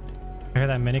 I hear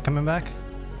that mini coming back.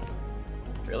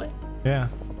 Really? Yeah.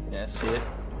 Yeah, I see it.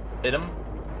 Hit him.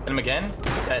 Hit him again.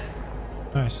 Dead.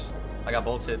 Nice. I got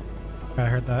bolted. I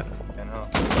heard that. I know.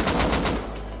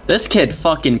 This kid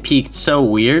fucking peeked so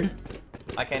weird.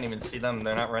 I can't even see them.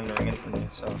 They're not rendering it for me,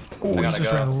 so Oh, I he gotta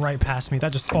just go. ran right past me.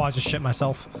 That just, oh, I just shit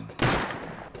myself.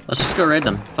 Let's just go raid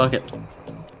them. Fuck it.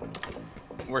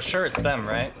 We're sure it's them,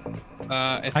 right?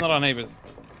 It's not our neighbors.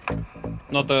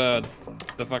 Not the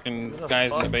fucking Who the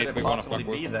guys in fuck the base could we it want to possibly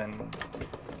fuck be with. then?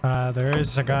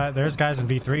 There's guys in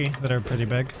V3 that are pretty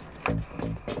big. It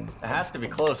has to be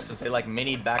close because they like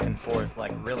minied back and forth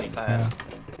like really fast.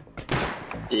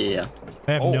 Yeah.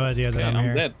 They have no idea that okay, I'm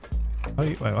here. dead. Oh,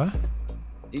 wait, what?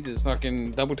 He just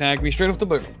fucking double tagged me straight off the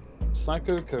boat.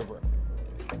 Psycho Cobra.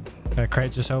 That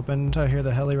crate just opened. I hear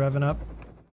the heli revving up.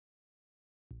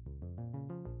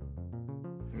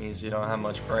 Means you don't have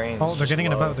much brains. Oh, they're just getting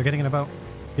in a love. boat. They're getting in a boat.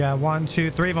 Yeah, 1,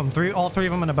 2, 3 of them. All three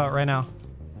of them in a boat right now.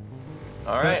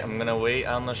 All right, I'm gonna wait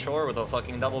on the shore with a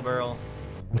fucking double barrel.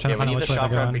 I'm trying Yeah, to we find out need the which way they're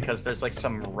shot front going. because there's like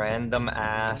some random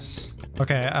ass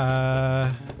Okay,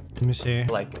 let me see.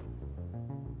 like.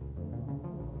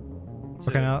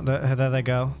 Okay, now there they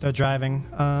go. They're driving.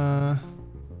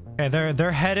 Okay,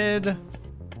 they're headed.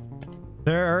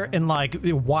 They're in like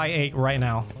Y8 right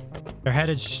now. They're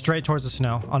headed straight towards the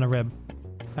snow on a rib.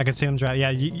 I can see them drive.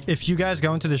 Yeah, if you guys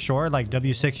go into the shore like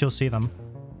W6, you'll see them.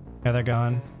 Yeah, they're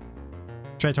going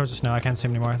straight towards the snow. I can't see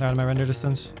them anymore. They're out of my render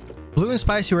distance. Blue and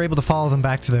Spicy were able to follow them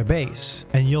back to their base,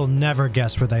 and you'll never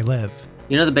guess where they live.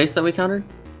 You know the base that we countered?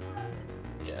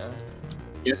 Yeah.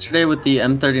 Yesterday with the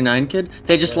M39 kid?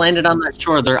 They just landed on that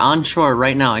shore. They're on shore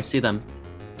right now. I see them.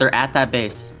 They're at that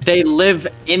base. They live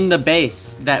in the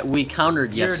base that we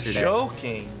countered yesterday. You're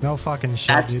joking. No fucking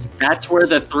shit, dude. That's where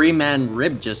the 3-man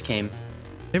rib just came.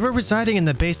 They were residing in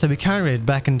the base that we countered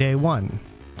back in day 1.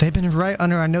 They've been right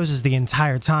under our noses the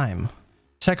entire time.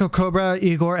 Psycho Cobra,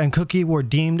 Igor, and Cookie were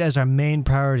deemed as our main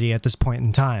priority at this point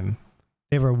in time.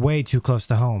 They were way too close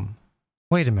to home.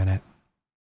 Wait a minute.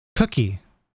 Cookie,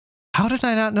 how did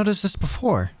I not notice this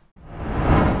before?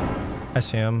 I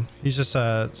see him. He's just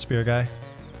a spear guy.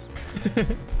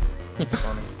 It's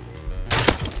funny.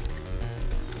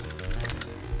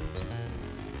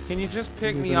 Can you just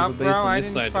pick There's me a up, base bro? on I this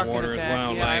didn't side of fucking the water as attack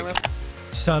well, the like- island.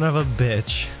 Son of a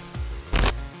bitch.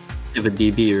 You have a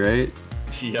DB, right?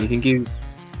 Yeah. You think you...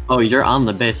 Oh, you're on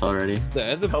the base already.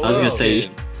 There's a I I was gonna say...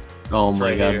 kid. Oh It's my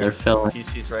right god, here. they're filling.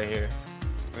 PC's right here.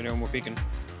 We know we're peeking.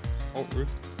 Oh, roof.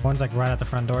 One's like right at the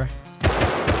front door.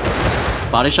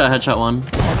 Body shot, headshot one.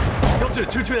 Kill two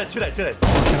that.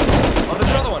 Oh,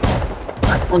 there's another one.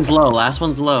 Last one's low, last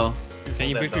one's low. Can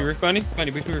you Dead, boost me though. roof, Bunny?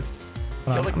 Bunny, boost me roof.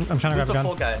 Hold on, I'm trying to grab a the gun.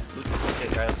 full guy. Okay,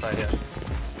 guy outside, yeah.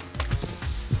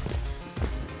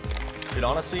 Dude,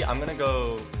 honestly, I'm gonna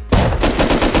go.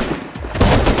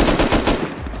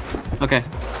 Okay.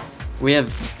 We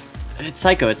have... It's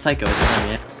Psycho, it's Psycho. It's fine,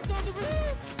 yeah.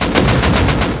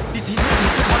 He's hit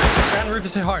hard. Guy on the roof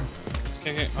is hit hard.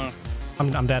 Okay, hold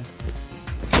on. I'm dead.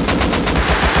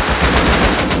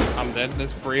 I'm dead.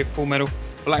 There's 3 full metal.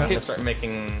 Black I'm gonna kit. start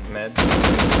making meds.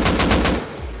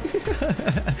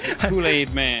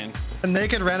 Kool-Aid man. The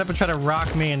naked ran up and tried to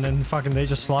rock me, and then fucking they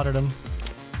just slaughtered him.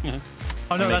 Yeah.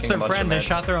 Oh no, I'm that's making their a bunch of friend. They meds.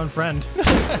 shot their own friend.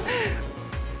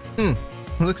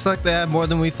 Looks like they have more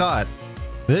than we thought.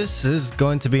 This is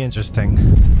going to be interesting.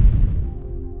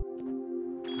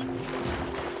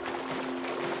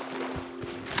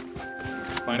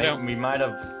 find out. We might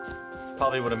have,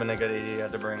 probably would have been a good idea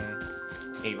to bring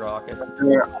 8 rockets.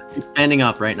 They're expanding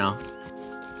up right now.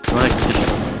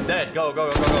 Dead, go.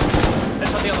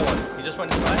 Headshot the other one. He just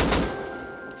went inside.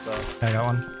 So, I got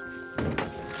one.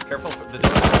 careful, the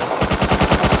door's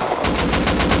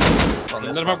on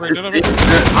this one. Armoring.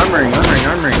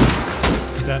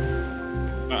 He's dead.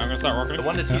 I'm gonna start working. The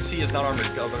one to TC is not armored.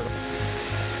 Go to the...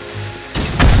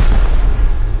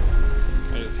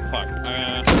 Fuck.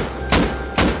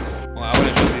 Well, I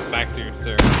wouldn't shoot these back dudes,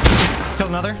 so Kill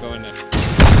another. go in there.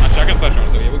 Actually, I can flash one,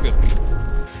 so yeah, we're good.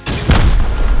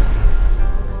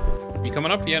 You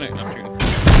coming up? Yeah, no, I'm shooting.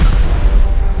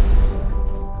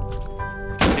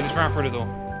 He just ran through the door.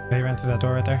 Yeah, he ran through that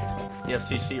door right there. You have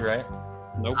CC, right?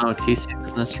 Nope. Oh, TC's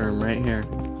in this room right here.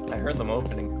 I heard them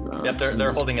opening. Oh, Yep, it's in they're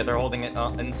this- holding it. They're holding it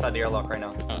inside the airlock right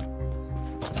now.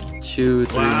 2,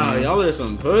 3. Wow, y'all are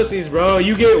some pussies, bro.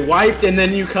 You get wiped and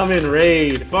then you come in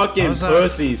raid. Fucking How's that?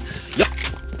 pussies.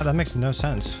 Oh, that makes no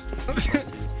sense.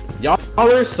 Y'all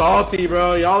are salty,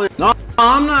 bro. Y'all are. No,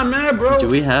 I'm not mad, bro. Do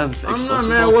we have I'm explosive not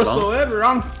mad bolts at all? whatsoever.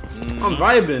 I'm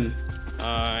vibing.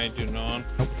 I do not.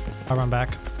 Nope. I'll run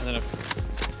back. And then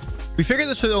We figured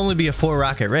this would only be a 4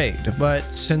 rocket raid, but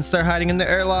since they're hiding in the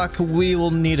airlock, we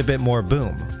will need a bit more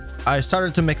boom. I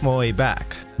started to make my way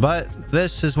back, but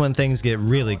this is when things get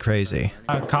really crazy.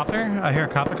 Copter? I hear a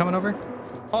copter coming over.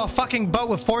 Oh, a fucking boat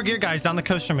with 4 gear guys down the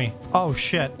coast from me. Oh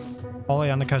shit. All the way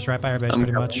on the coast right by our base,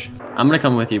 pretty much. I'm gonna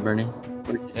come with you, Bernie.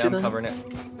 Where did you Yeah, see I'm them? covering it.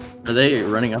 Are they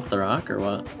running up the rock or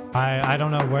what? I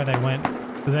don't know where they went.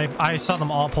 I saw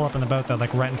them all pull up in the boat, though,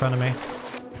 like right in front of me.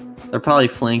 They're probably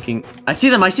flanking. I see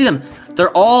them. They're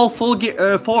all full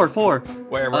gear. 4.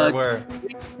 Where?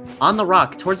 On the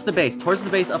rock, towards the base,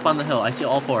 up on the hill. I see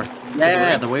all 4.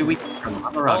 Yeah, the way we came from.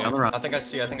 On the rock, on the rock. I think I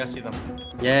see them.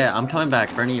 Yeah, I'm coming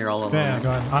back. Bernie, you're all alone. Yeah, go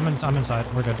ahead. I'm inside.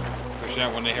 We're good. push it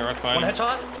out when they hear us One fighting.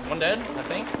 headshot, one dead, I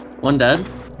think. One dead.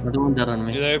 Another one dead on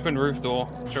me. Yeah, they opened roof door.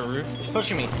 Short roof. He's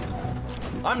pushing me.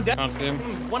 I'm dead. Can't see him.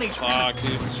 1 HP. Fuck,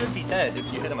 dude. He should be dead if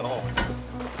you hit him at all.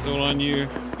 It's all on you,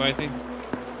 Spicy.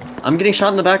 I'm getting shot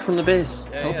in the back from the base.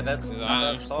 Yeah, that's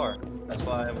SAR. That's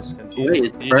why I was confused. Wait,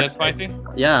 is You dead, Spicy?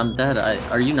 Yeah, I'm dead.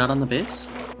 Are you not on the base?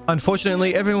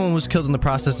 Unfortunately, everyone was killed in the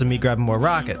process of me grabbing more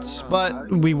rockets, but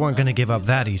we weren't gonna give up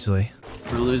that easily.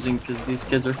 We're losing because these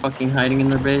kids are fucking hiding in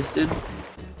their base, dude.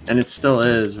 And it still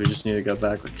is. We just need to go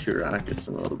back with 2 rockets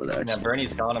and a little bit Yeah, extra.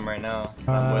 Bernie's got him right now.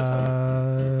 I'm with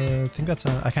him. I think that's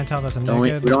a. I can't tell if that's a Don't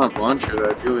we naked. don't have launcher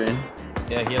though, do we?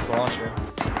 Yeah, he has a launcher.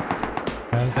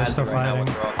 Guys, He they're has still it right now fighting.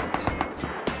 with rockets.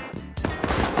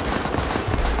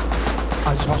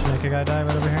 I just watched a naked guy die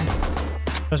right over here.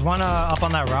 There's one up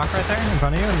on that rock right there in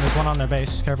front of you, and there's one on their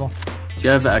base. Careful. Do you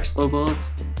have expo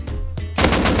bullets?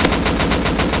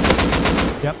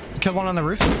 Yep. Killed one on the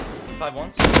roof. 5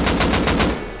 once.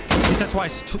 He said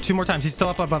twice. 2 more times. He's still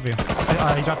up above you.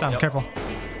 He dropped down. Yep. Careful.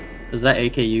 Is that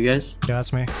AK you guys? Yeah,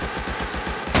 that's me. He's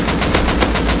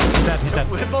dead. He's dead.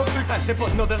 Hit both 3 times. Hit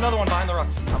both. No, there's another one behind the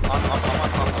rocks. I'm on top of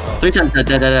the road. 3 times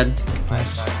dead.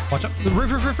 Nice. Nice. Watch out. Roof.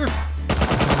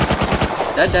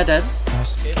 Dead. Nice.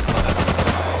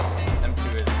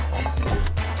 M2 is.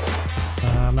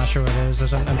 I'm not sure what it is.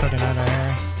 There's an M39 right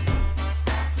here.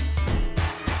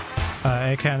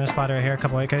 AK on this spot right here. A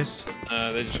couple AKs.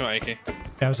 They just shot AK. Yeah,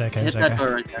 it was AK. It Hit was that AK. door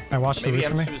right there. I watched the Maybe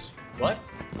roof for me. M2 is. What?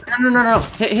 No.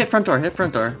 Hit front door. Hit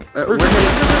front door. I told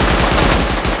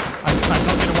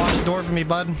you to watch the door for me,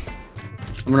 bud. I'm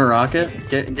gonna rock it.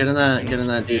 Get in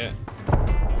that dude. Yeah.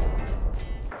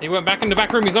 He went back in the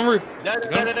back room. He's on roof. Dead.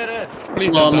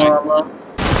 Please Low. don't die.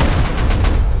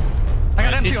 I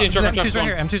got TC M2. and Trevor M2's right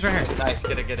here. M2's right here. Nice,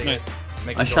 get it. Nice.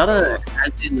 Make I it shot go. a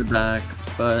head in the back,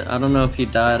 but I don't know if he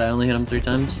died. I only hit him 3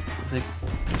 times. I think.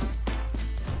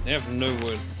 They have no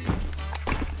wood.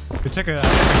 We took a good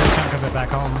chunk of it back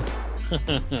home.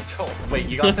 Oh, wait,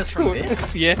 you got this from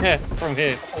this? Yeah, from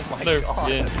here. Oh my No, god.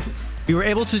 yeah. We were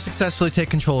able to successfully take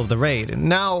control of the raid.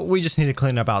 Now we just need to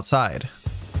clean up outside.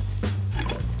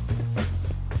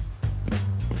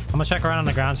 I'm gonna check around on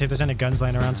the ground, see if there's any guns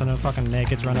laying around so no fucking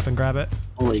nakeds run up and grab it.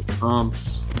 Holy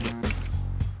comps.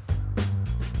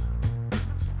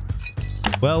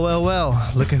 Well,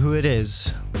 look at who it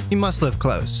is. He must live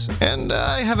close, and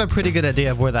I have a pretty good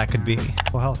idea of where that could be.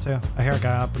 Well, hell, too. I hear a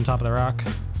guy up on top of the rock.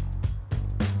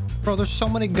 Bro, there's so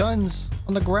many guns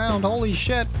on the ground. Holy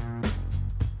shit.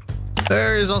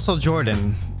 There is also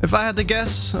Jordan. If I had to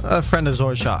guess, a friend of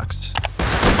Zorshock's.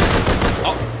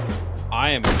 Oh,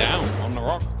 I am down on the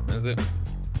rock. Is it?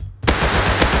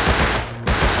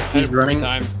 He's Three running.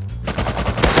 times.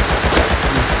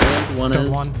 One Killed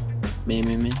is one. me.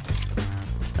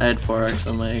 I had 4x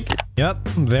on my AK. Yep,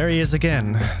 there he is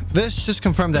again. This just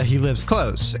confirmed that he lives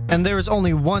close, and there is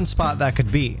only one spot that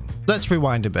could be. Let's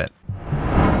rewind a bit.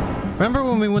 Remember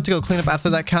when we went to go clean up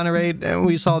after that counter raid and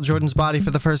we saw Jordan's body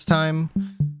for the first time?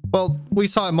 Well, we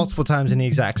saw it multiple times in the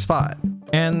exact spot.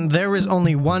 And there was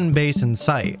only one base in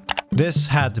sight. This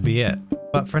had to be it.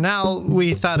 But for now,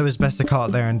 we thought it was best to call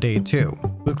it there on day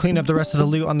 2. We cleaned up the rest of the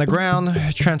loot on the ground,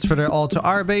 transferred it all to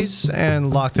our base, and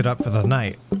locked it up for the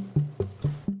night.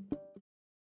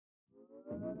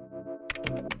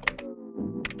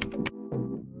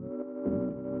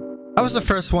 I was the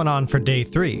first one on for day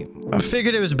 3. I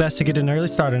figured it was best to get an early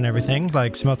start on everything,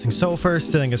 like smelting sulfur,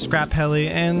 stealing a scrap heli,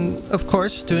 and of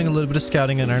course, doing a little bit of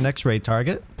scouting in our next raid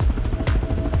target.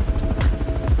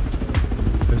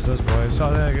 There's those boys. Oh,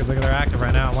 look at they're active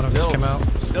right now. One of them just came out.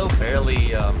 Still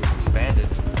barely expanded.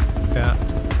 Yeah.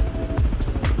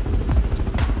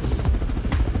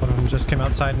 One of them just came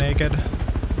outside naked.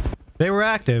 They were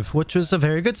active, which was a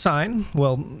very good sign.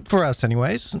 Well, for us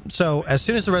anyways. So as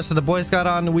soon as the rest of the boys got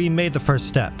on, we made the first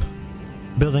step.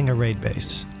 Building a raid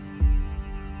base.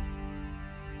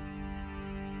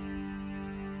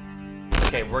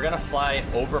 Okay, we're gonna fly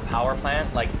over power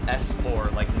plant like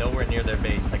S4, like nowhere near their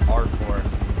base, like R4.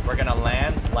 We're gonna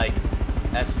land like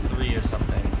S3 or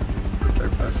something. They're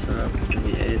busted up. It's gonna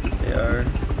be A's if they are.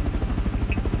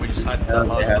 We just had the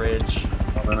hub bridge.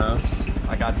 On us.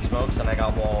 I got smokes and I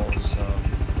got walls, so.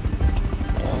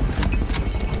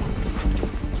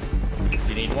 Do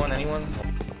you need one? Anyone?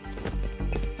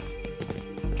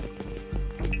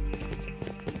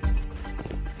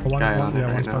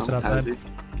 One's posted outside.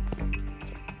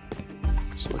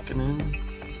 Just looking in.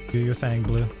 Do your thing,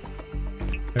 Blue.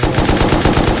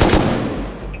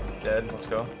 Dead, let's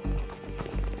go.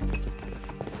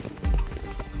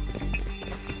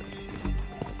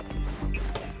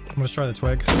 I'm gonna try the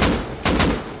twig.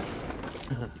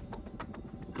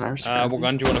 What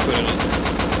gun do you want to put in it?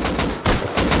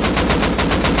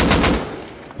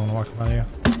 I wanna walk in front of you.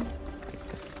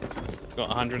 It's got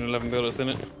 111 builders in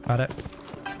it. Got it.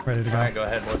 Ready to go. Alright, go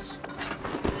ahead, boys.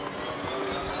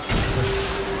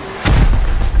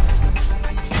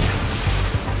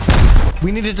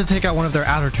 We needed to take out one of their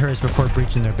outer turrets before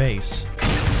breaching their base.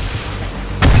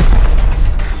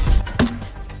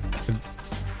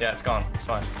 Yeah, it's gone. It's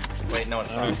fine. Wait, no,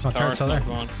 it's not. No, turret's still there.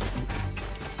 Gone.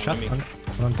 Shut me. up.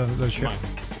 Those shit.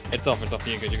 It's off.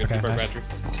 You're good. You're good. Okay, Keep our nice. battery.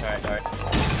 Alright, alright.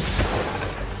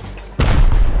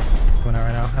 Going out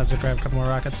right now. Have to grab a couple more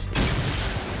rockets.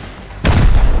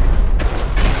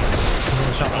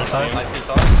 Shot on the side. I see a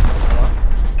solid.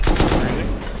 Crazy.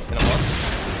 In a month.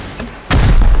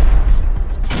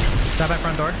 Stop at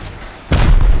front door.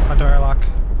 Front door airlock.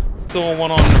 Saw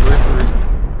one on the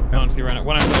roof. Can't see right now.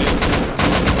 One outside.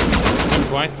 Him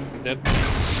twice. He's dead.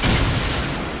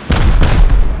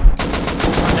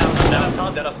 Dead up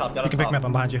top, dead up top, dead up top. You can pick me up.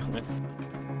 I'm behind you. Nice.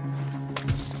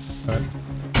 Alright.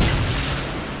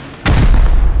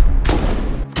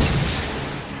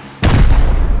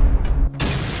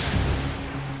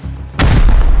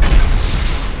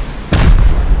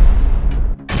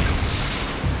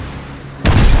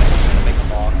 Make a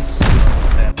box.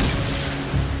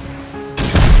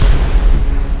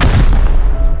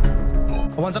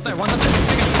 One's up there. One's up there.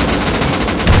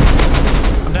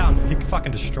 I'm down. He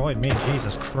fucking destroyed me.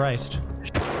 Jesus Christ.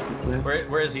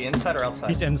 Where is he? Inside or outside?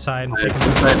 He's inside.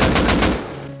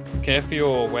 Care for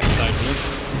your west side, please.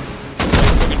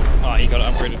 Oh, he got it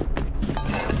upgraded.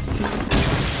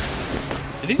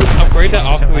 Did he just upgrade that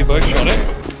after we both shot it?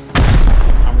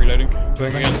 I'm reloading. Do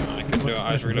it again. I couldn't do it.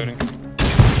 I was reloading.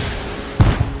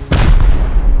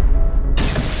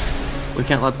 We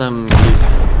can't let them.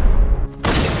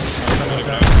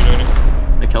 Reloading.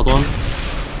 I killed one.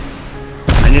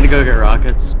 I need to go get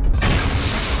rockets.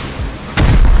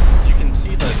 You can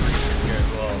see the here as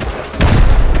well.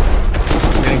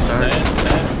 I'm getting started.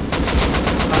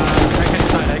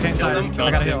 I can't inside.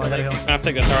 I gotta heal. I have to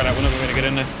take that turret out. We're never gonna get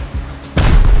in there.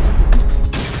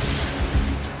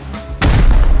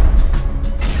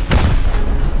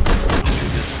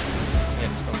 Yeah,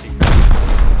 just don't peek.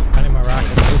 I need my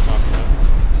rockets.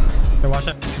 Hey, watch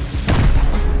it.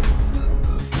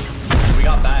 We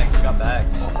got bags. We got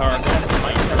bags. Alright.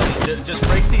 Just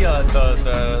break the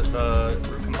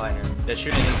root combiner. They're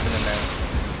shooting instant in there.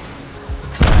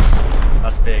 Nice.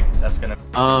 That's big. That's gonna.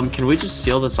 Can we just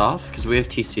seal this off? Because we have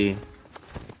TC. Yes,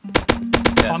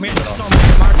 I'm getting so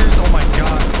many markers. Oh my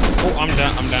god. Oh, I'm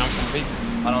down from peak.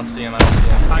 I don't see him. I don't see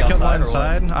him. Is he I killed one outside or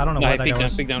what? inside. I don't know No, where he that peeked guy down,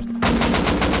 was. peeked down.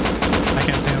 I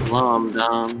can't see him. Well, I'm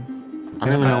down. I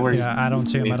don't even know where he's. Yeah, I don't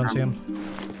see him. I don't see him.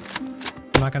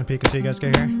 I'm not gonna peek until you guys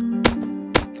get here.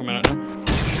 Coming out now. I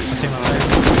see him out there.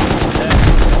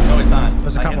 Dead.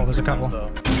 There's a I hit couple, him there's a 3 couple.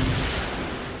 times,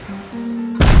 though.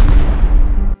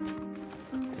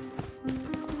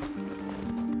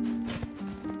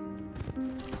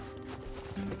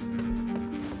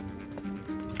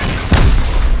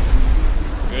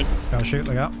 Good. Go shoot,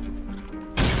 look out.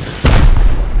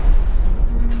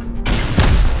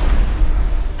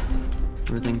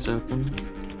 Everything's open.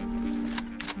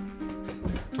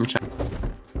 I'm checking.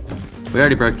 We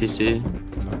already broke TC.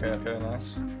 Okay,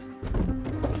 nice.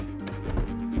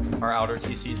 Our outer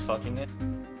TC's fucking it.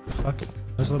 Fuck it.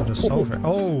 There's a little bit of sulfur.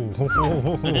 Oh, ho, ho,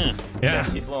 ho, ho. Yeah.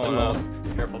 Keep blowing up.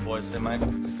 Careful, boys. They might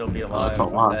still be alive. that's a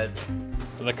lot. Dead. So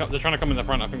they're trying to come in the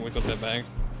front. I think we got their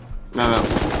bags. No.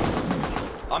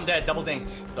 I'm dead. Double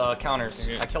dinked. Counters.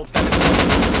 Okay. I killed Steven.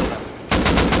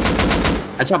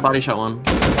 I shot body shot one.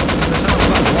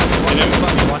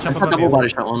 Watch I up shot above double you. body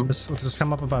shot one. Let's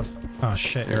come up above. Oh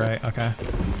shit, you're right. Okay.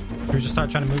 Should we just start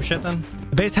trying to move shit then?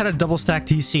 The base had a double stack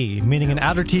TC, meaning an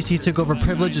outer TC took over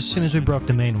privilege as soon as we broke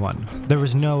the main one. There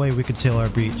was no way we could seal our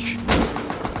breach.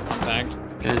 Bagged.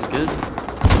 Guys, good.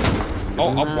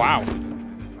 Oh, wow. I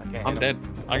can't I'm hit dead.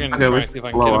 I can Okay, try we and see if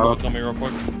I can blow get him up. both on me real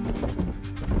quick.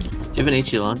 Do you have an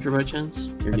HE launcher by chance?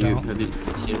 Or I do you, don't. have you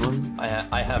seen one? him.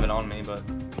 I have it on me, but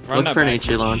Run Look that for an back.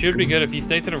 HE launcher. Should be good if you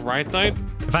stay to the right side.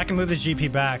 If I can move this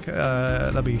GP back,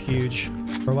 that'd be huge.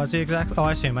 Where was he exactly? Oh,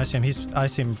 I see him. I see him. I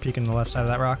see him peeking the left side of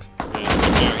that rock.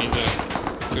 Yeah, he's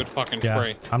a good fucking Yeah.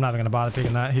 spray. I'm not even gonna bother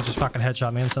peeking that. He just fucking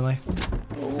headshot me instantly.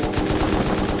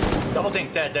 double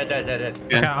dink. Dead.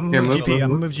 Okay, I'm Here, gonna move GP. move. I'm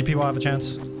gonna move GP while I have a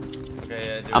chance. Okay,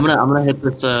 yeah, dude. I'm gonna hit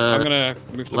this I'm gonna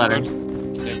move to the ladder.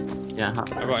 front. Yeah. How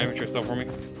about amateur yourself for me?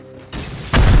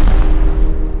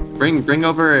 Bring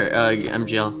over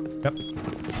MGL. Yep.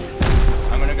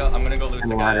 I'm gonna go loot the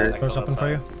guy. Ladder. that Door's killed open us, for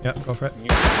you. sorry. Yep, go for it.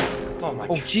 Oh my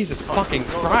Oh, god. Jesus fucking Go,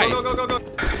 Christ. go.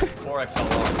 4XL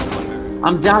long.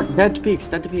 I'm down. Dead to peaks.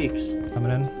 Dead to peaks.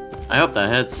 Coming in. I hope that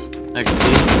hits. XD.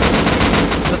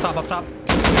 He's up top, up top.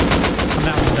 I'm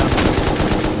down, I'm down.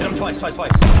 Hit him twice. Yeah,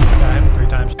 I hit him 3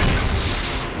 times.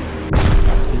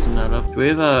 He's not up. Do we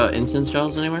have incense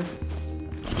gels anywhere?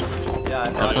 Yeah, I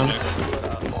Got thought some? you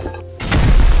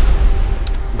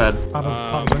Bad. Pop him,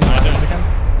 Um, bring him I back don't- again.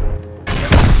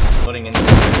 loading in.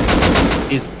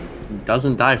 He's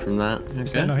doesn't die from that. He's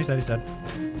Okay. dead. No, he's dead, he's dead.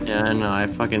 Yeah, I know. I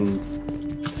fucking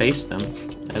faced him.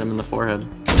 Hit him in the forehead.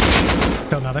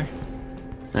 Kill another.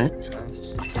 Nice.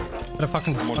 Put a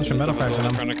fucking More bunch of metal frags in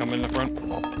him. trying to come in the front.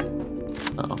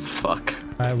 Oh fuck.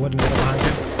 I wouldn't get behind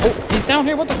you. Oh, he's down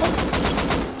here. What the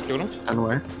fuck? Doing him? And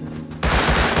where?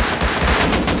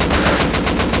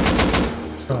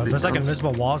 There's like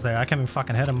invisible walls there. I can't even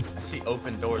fucking hit him. I see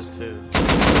open doors too.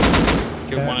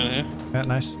 Killed Yeah. one in here. Yeah,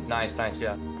 nice. Nice,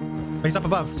 yeah. He's up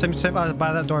above. Same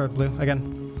by that door, blue. Again.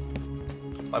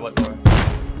 By what door?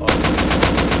 Oh,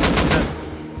 He's dead.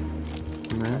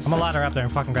 Nice. I'm a ladder up there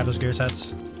and fucking grab those gear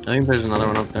sets. I think there's another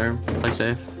one up there. Play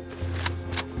safe.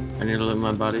 I need to loot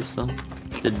my body still.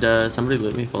 Did somebody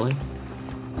loot me fully?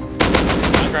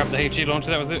 I grabbed the HE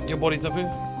launcher. That was it. Your body's up here.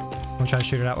 I'm gonna try to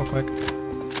shoot it out real quick.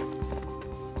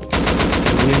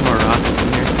 Okay, we need more rockets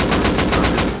in here.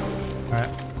 Alright.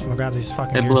 I'm gonna grab these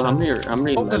fucking Hey, gear Blue, sets. how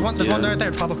many Oh, there's one meds do you right have?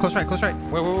 there. Pablo, close right, close right.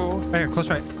 Wait. Right here, close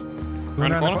right.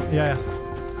 Around the corner? Yeah.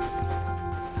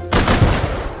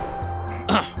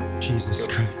 Jesus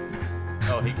Christ.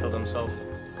 oh, he killed himself.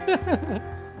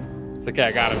 It's the guy.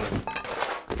 I got him.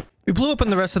 We blew open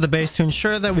the rest of the base to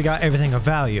ensure that we got everything of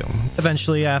value.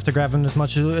 Eventually, after grabbing as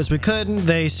much loot as we could,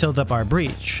 they sealed up our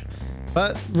breach.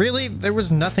 But really, there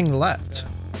was nothing left.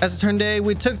 As it turned out,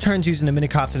 we took turns using the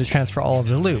minicopter to transfer all of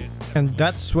the loot, and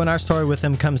that's when our story with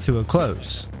them comes to a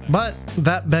close. But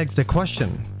that begs the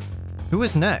question, who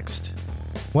is next?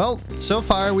 Well, so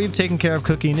far we've taken care of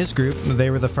Cookie and his group, they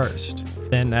were the first.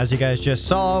 Then, as you guys just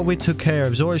saw, we took care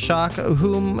of Zorshock,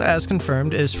 whom, as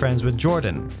confirmed, is friends with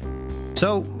Jordan.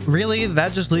 So, really,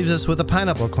 that just leaves us with the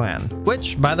Pineapple Clan,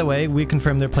 which, by the way, we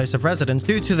confirmed their place of residence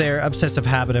due to their obsessive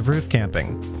habit of roof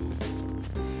camping.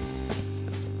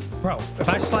 Bro, if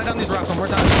I slide down these rocks one more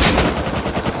time,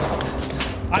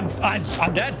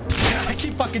 I'm dead. I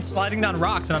keep fucking sliding down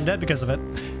rocks and I'm dead because of it.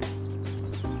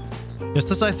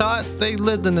 Just as I thought, they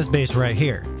lived in this base right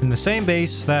here, in the same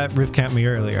base that roof camped me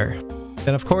earlier.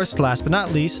 And of course, last but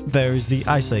not least, there's the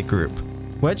Isolate group,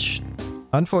 which,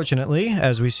 unfortunately,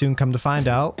 as we soon come to find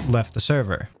out, left the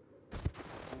server.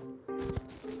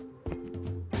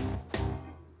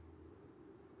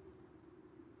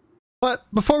 But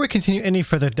before we continue any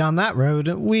further down that road,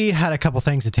 we had a couple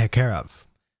things to take care of.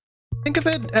 Think of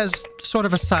it as sort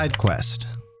of a side quest.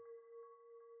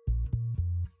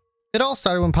 It all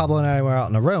started when Pablo and I were out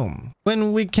in a room,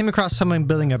 when we came across someone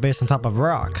building a base on top of a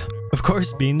rock. Of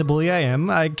course, being the bully I am,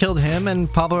 I killed him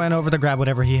and Pablo ran over to grab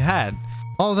whatever he had.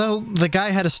 Although, the guy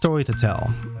had a story to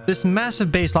tell. This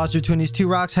massive base lodged between these two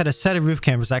rocks had a set of roof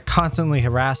campers that constantly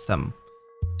harassed them.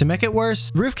 To make it worse,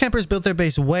 roof campers built their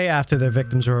base way after their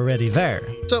victims were already there.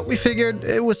 So we figured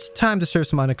it was time to serve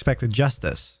some unexpected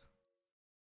justice.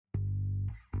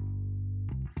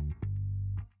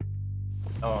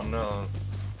 Oh no.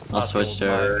 I'll switch to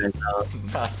her right now.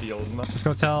 Not the old man.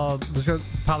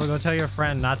 Pablo, go tell your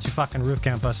friend not to fucking roof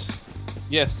camp us.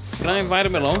 Yes. Can I invite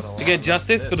him along to get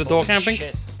justice for the door camping?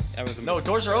 Shit. That was a No, mistake.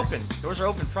 doors are open. Doors are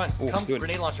open front. Oh, Come, good.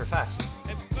 grenade launcher fast.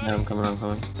 Yeah, I'm coming. Go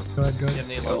ahead, You have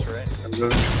nade launcher, right? I'm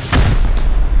good.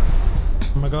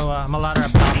 I'm gonna go, I'm gonna ladder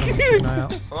up top and keep an eye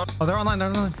out. Oh, they're online, they're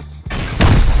online.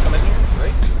 Come in here,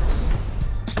 right?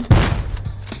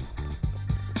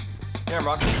 Here, I'm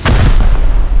rocking.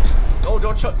 No,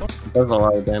 don't shut. Don't. Does a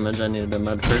lot of damage. I need a bit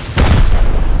med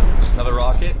first. Another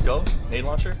rocket. Go. Nade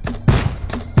launcher.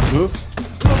 Move.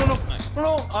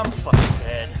 No, I'm fucking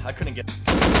dead. I couldn't get.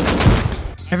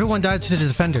 Everyone died to the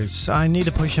defenders. I need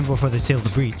to push them before they seal the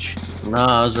breach. No,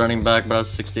 I was running back, but I was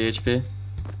 60 HP.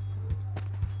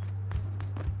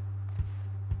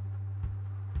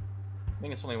 I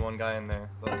think it's only one guy in there,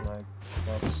 but like,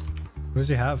 that's What does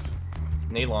he have?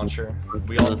 nade launcher.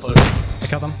 We all That's put. I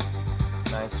killed him.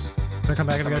 Nice. Can I come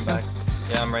back if you Coming guys back.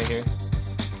 can? Yeah, I'm right here. Yeah,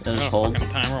 I just got a hold.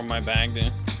 fucking timer on my bag,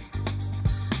 dude.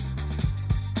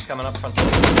 It's coming up front.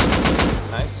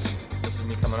 Nice. This is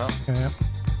me coming up. Okay, yep.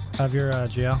 Have your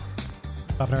GL.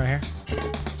 Popping it right here.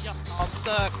 Yeah, all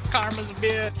stuck. Karma's a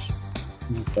bitch.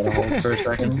 Just gotta hold for a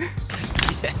second.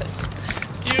 Yes.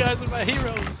 You guys are my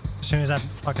heroes. As soon as that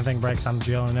fucking thing breaks, I'm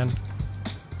GLing in.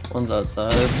 One's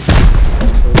outside.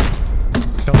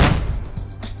 Killed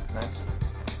one. Nice.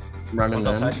 Running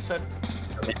One's in. outside, you said?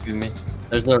 Maybe me.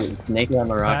 There's a naked on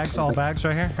the rock. Bags, all bags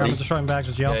right here. I'm destroying bags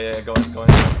with GL. Yeah, go in.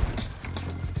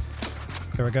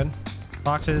 Okay, we're good.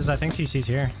 Boxes, I think TC's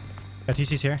here. Yeah,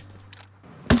 TC's here.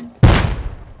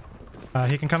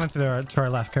 He can come in through to our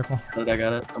left, careful. I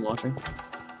got it. I'm watching.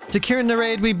 Securing the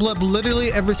raid, we blew up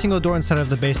literally every single door inside of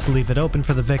the base to leave it open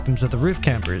for the victims of the roof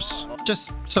campers,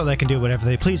 just so they can do whatever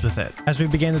they please with it. As we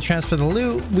began to transfer the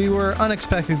loot, we were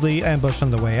unexpectedly ambushed on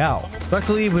the way out.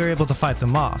 Luckily, we were able to fight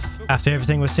them off. After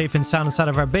everything was safe and sound inside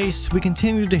of our base, we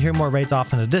continued to hear more raids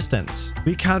off in the distance.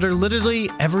 We countered literally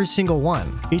every single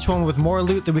one, each one with more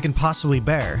loot than we can possibly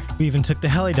bear. We even took the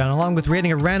heli down along with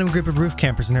raiding a random group of roof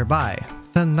campers nearby.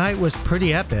 The night was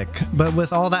pretty epic, but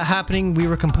with all that happening, we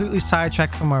were completely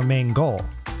sidetracked from our main goal.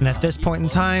 And at this point in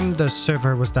time, the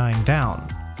server was dying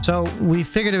down. So we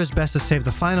figured it was best to save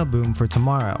the final boom for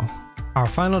tomorrow. Our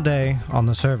final day on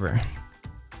the server.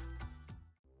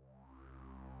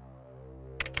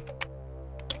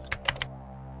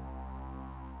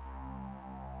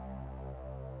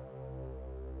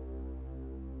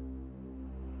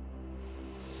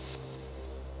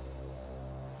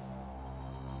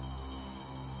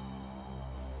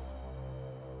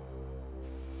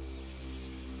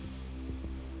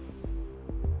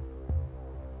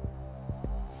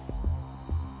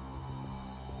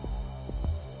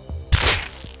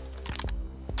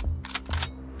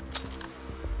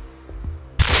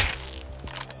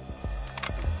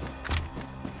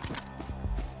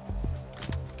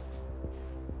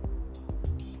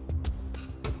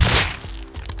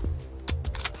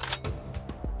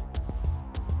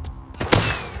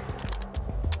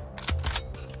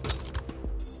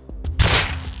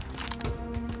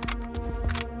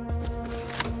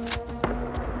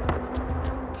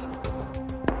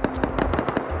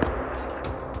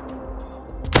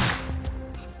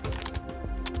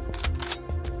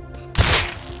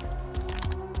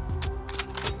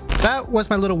 That was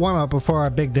my little warm-up before our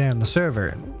big day on the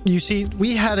server. You see,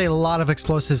 we had a lot of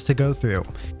explosives to go through.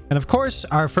 And of course,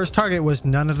 our first target was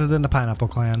none other than the Pineapple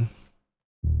Clan.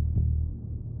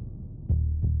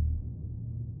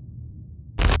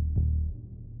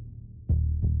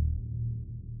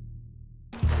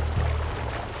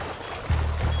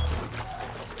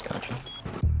 Gotcha.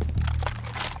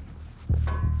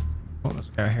 Oh, this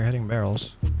guy here hitting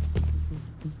barrels.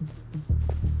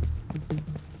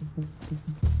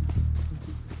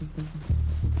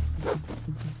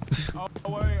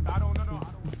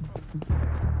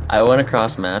 I went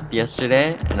across map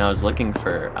yesterday and I was looking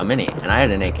for a mini and I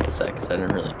had an AK-6 so I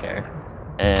didn't really care.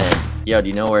 And yo, do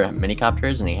you know where a minicopter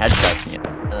is? And he headshots me.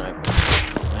 And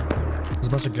then There's a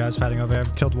bunch of guys fighting over here.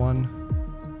 I've killed one.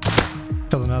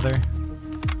 Killed another.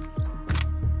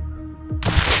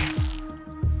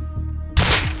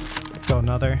 Killed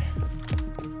another.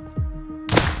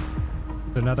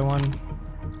 Killed another one.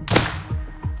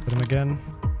 Hit him again.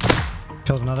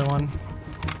 Killed another one.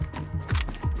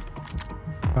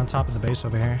 On top of the base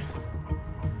over here.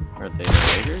 Are they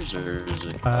the raiders or is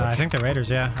it? I think they're raiders,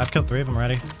 yeah. I've killed 3 of them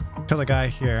already. Killed a guy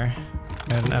here.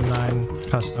 And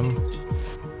M9 custom.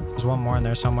 There's one more in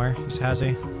there somewhere. He's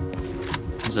Hazzy.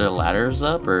 Is there ladders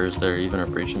up or is there even a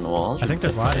breach in the walls? I think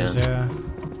there's ladders, yeah.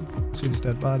 See these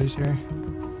dead bodies here.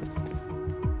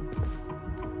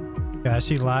 Yeah, I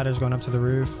see ladders going up to the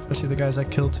roof. I see the guys I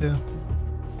killed too.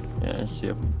 Yeah, I see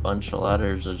a bunch of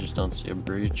ladders. I just don't see a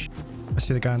breach. I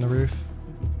see the guy on the roof.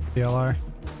 DLR.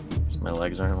 So my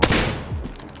legs aren't working.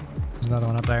 There's another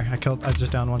one up there. I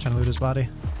just downed one trying to loot his body.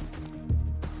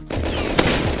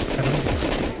 Got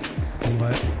him.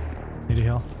 Lit. Need a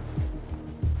heal.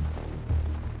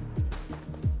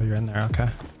 Oh, you're in there, okay.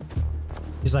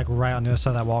 He's like right on the other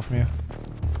side of that wall from you.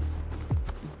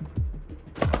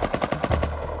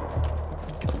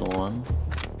 Killed the one.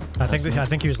 I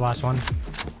think he was the last one.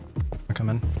 I'll come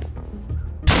in.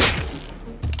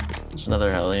 There's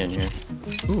another heli in here.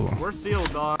 Ooh. We're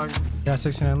sealed, dog. Yeah,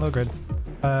 69 low grade.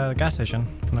 Gas station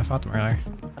when I fought them earlier.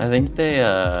 I think they,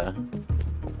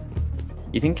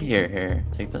 You think, here,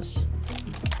 take this.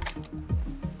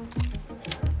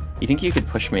 You think you could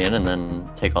push me in and then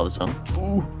take all this home?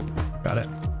 Ooh. Got it.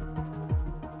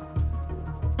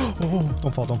 Oh,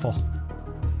 don't fall.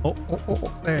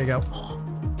 Oh, there you go.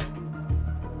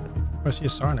 I see a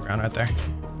star on the ground right there.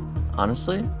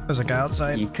 Honestly, There's a guy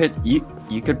outside. you could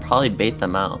probably bait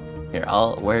them out. Here,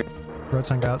 where? Road's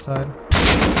on guy outside.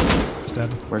 He's dead.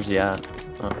 Where's he at?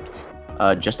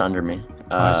 Oh. Just under me.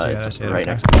 I It's see it, right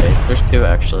okay. next to me. There's 2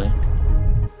 actually.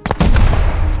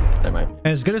 There might be.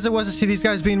 As good as it was to see these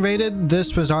guys being raided,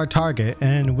 this was our target,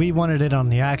 and we wanted it on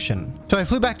the action. So I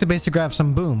flew back to base to grab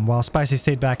some boom, while Spicy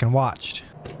stayed back and watched.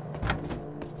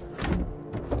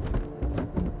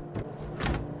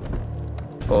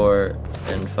 For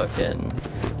and fucking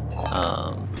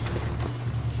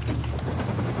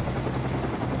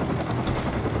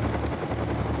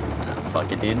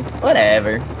fuck it, dude.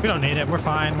 Whatever. We don't need it. We're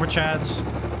fine. We're Chads.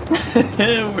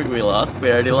 we lost. We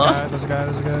already lost. There's a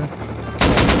guy.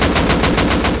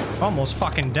 Almost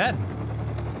fucking dead.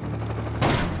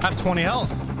 I have 20 health.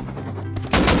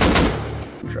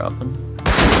 Dropping.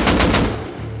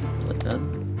 Like that.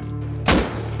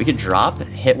 We could drop,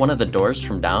 hit one of the doors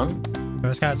from down.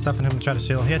 This guy had stuff in him to try to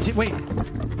seal. Wait. I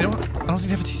don't think they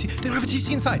have a TC. They don't have a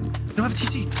TC inside. They don't have a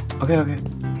TC. Okay.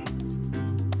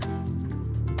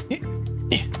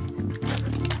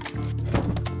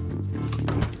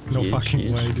 No Huge, fucking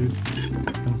huge. way, dude.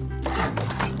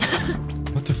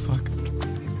 What the fuck?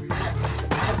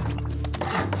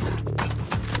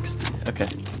 60. Okay.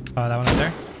 Oh, that one right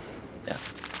there? Yeah.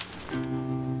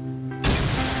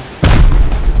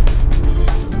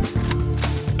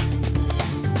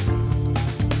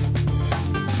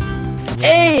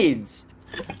 AIDS!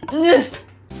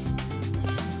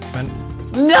 Man,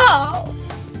 No!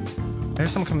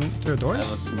 there's someone coming through the I doors?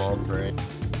 have a small brain.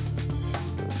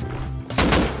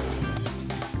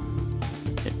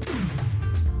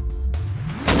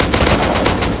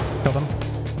 Killed him.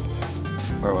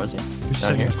 Where was he? He's just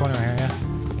Down sitting in here? this corner right here, yeah.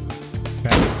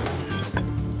 Okay.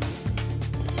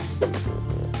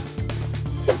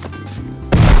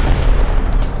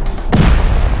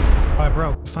 Oh, bro.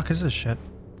 What the fuck is this shit?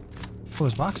 Oh,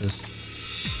 there's boxes.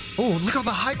 Oh, look at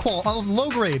the high qual. Oh, low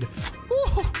grade.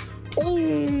 Ooh. Oh.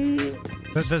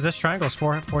 This triangle is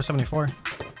 474.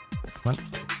 Come on.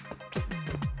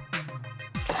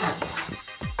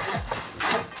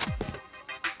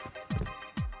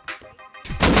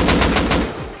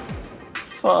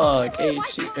 Fuck,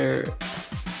 cheater.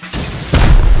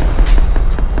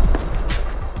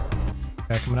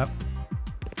 Okay, coming up.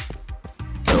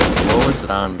 So, what was it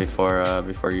on before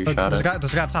you Oh, shot there's it?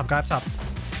 a guy up top.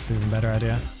 Even better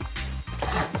idea.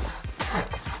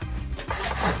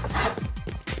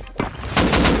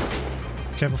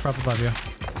 Careful for up above you.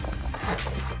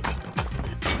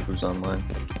 Who's online?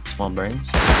 Small brains?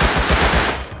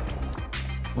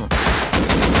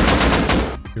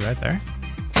 You're right there.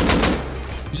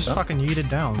 He just fucking yeeted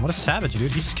down. What a savage,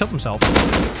 dude. He just killed himself.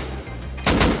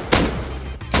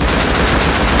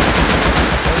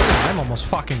 Oh, I'm almost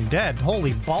fucking dead.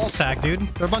 Holy ballsack, dude.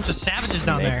 There are a bunch of savages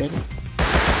down there. Naked?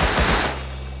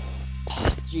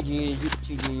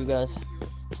 GG, you guys. Do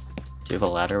you have a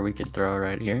ladder we could throw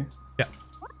right here? Yeah.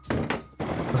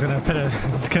 I was gonna put it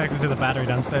connected to the battery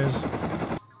downstairs.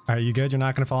 Alright, you good? You're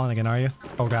not gonna fall in again, are you?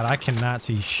 Oh god, I cannot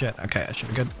see shit. Okay, I should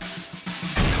be good.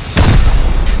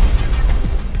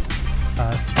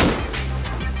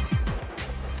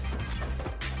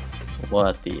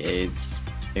 What the AIDS?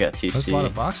 I got TC. There's a lot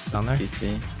of boxes down there.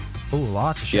 TC. Oh,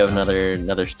 lots of Do shit. you have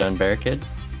another stone barricade?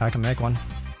 I can make one.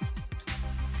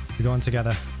 We're going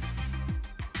together.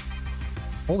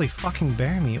 Holy fucking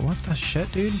bear meat. What the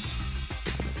shit, dude?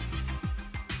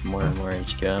 More and more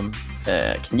HQM.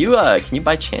 Can you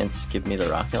by chance give me the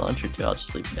rocket launcher too? I'll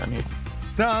just leave it down here.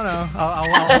 No.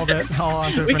 I'll hold it. I'll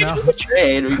hold it for now. We can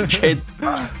trade. We can trade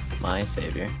spots. My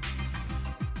savior.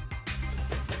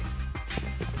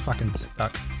 Fucking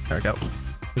stuck. There we go.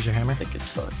 Here's your hammer. Thick as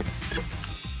fuck.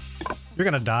 You're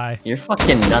gonna die. You're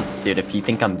fucking nuts, dude, if you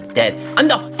think I'm dead. I'm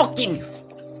the fucking...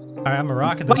 Alright, I'm a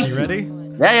rocket this. You ready?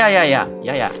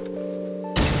 Yeah.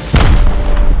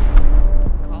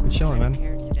 I'm chilling, man.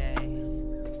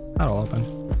 That'll open.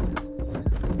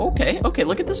 Okay,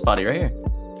 look at this body right here.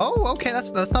 Oh, okay,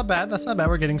 that's not bad. That's not bad.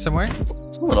 We're getting somewhere. It's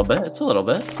a little bit.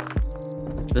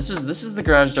 This is the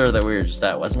garage door that we were just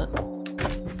at, wasn't it?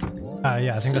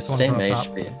 Yeah, I think that's the one same from up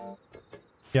top. HP.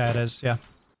 Yeah, it is, yeah.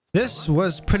 This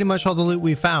was pretty much all the loot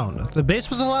we found. The base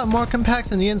was a lot more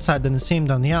compact on the inside than it seemed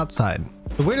on the outside.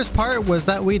 The weirdest part was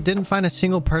that we didn't find a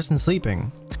single person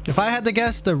sleeping. If I had to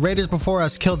guess, the raiders before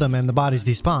us killed them and the bodies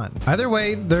despawned. Either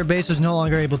way, their base was no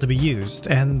longer able to be used,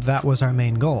 and that was our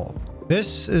main goal.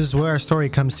 This is where our story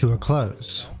comes to a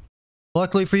close.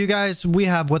 Luckily for you guys, we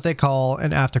have what they call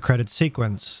an after credit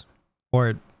sequence,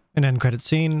 or an end credit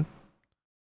scene,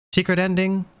 secret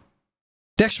ending.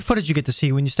 The extra footage you get to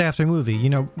see when you stay after a movie, you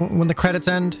know, when the credits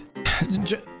end,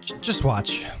 just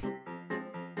watch.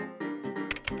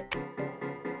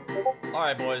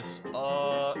 Alright, boys.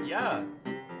 Yeah.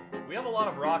 We have a lot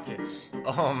of rockets.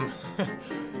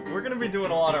 We're gonna be doing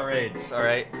a lot of raids,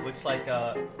 alright? Looks like,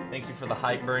 thank you for the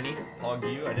hype, Bernie. Hog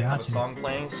you. I didn't have a song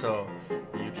playing, so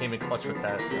you came in clutch with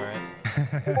that, alright?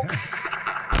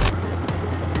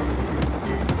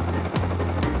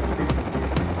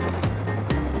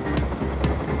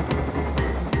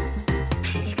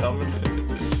 He's coming.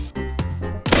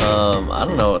 I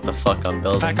don't know what the fuck I'm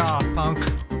building. Back off, punk.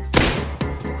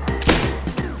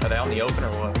 Are they out in the open or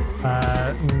what?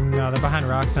 No, they're behind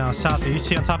rocks now. South, do you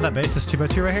see on top of that base, this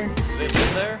 2x2 right here? Do they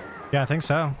live there? Yeah, I think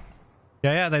so.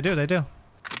 Yeah, they do. We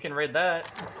can raid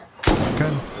that.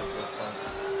 Good.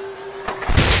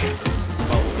 This is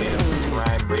probably a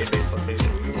prime raid base location.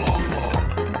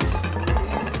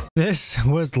 This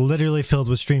was literally filled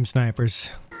with stream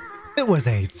snipers. It was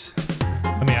AIDS.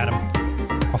 Let me at him.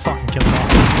 I'll fucking kill him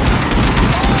off.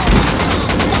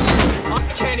 I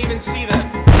can't even see them.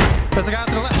 There's a guy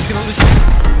to the left. He's gonna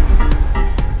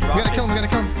we gotta kill him.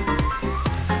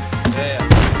 Yeah.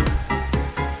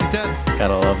 He's dead.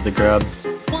 Gotta love the grubs.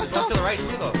 What the? Left to the right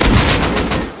too, though.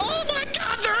 Oh my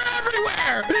god, they're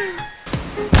everywhere!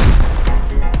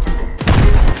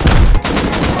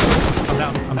 I'm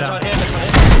down. That's on him.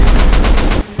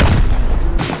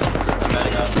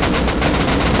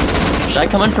 Should I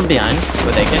come in from behind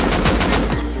with AK?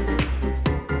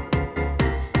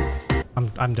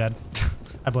 I'm dead.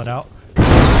 I bled out.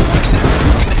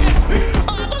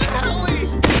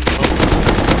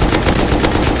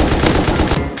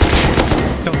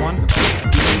 Killed one.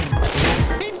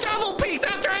 He double peeks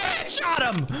after I headshot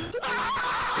him!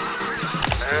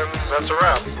 And that's a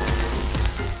wrap.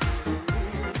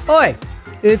 Oi!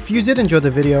 If you did enjoy the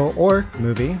video or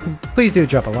movie, please do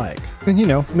drop a like. And you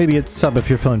know, maybe a sub if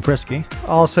you're feeling frisky.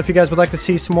 Also, if you guys would like to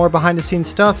see some more behind the scenes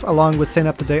stuff, along with staying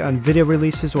up to date on video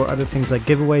releases or other things like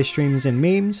giveaway streams and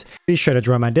memes, be sure to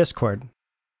join my Discord.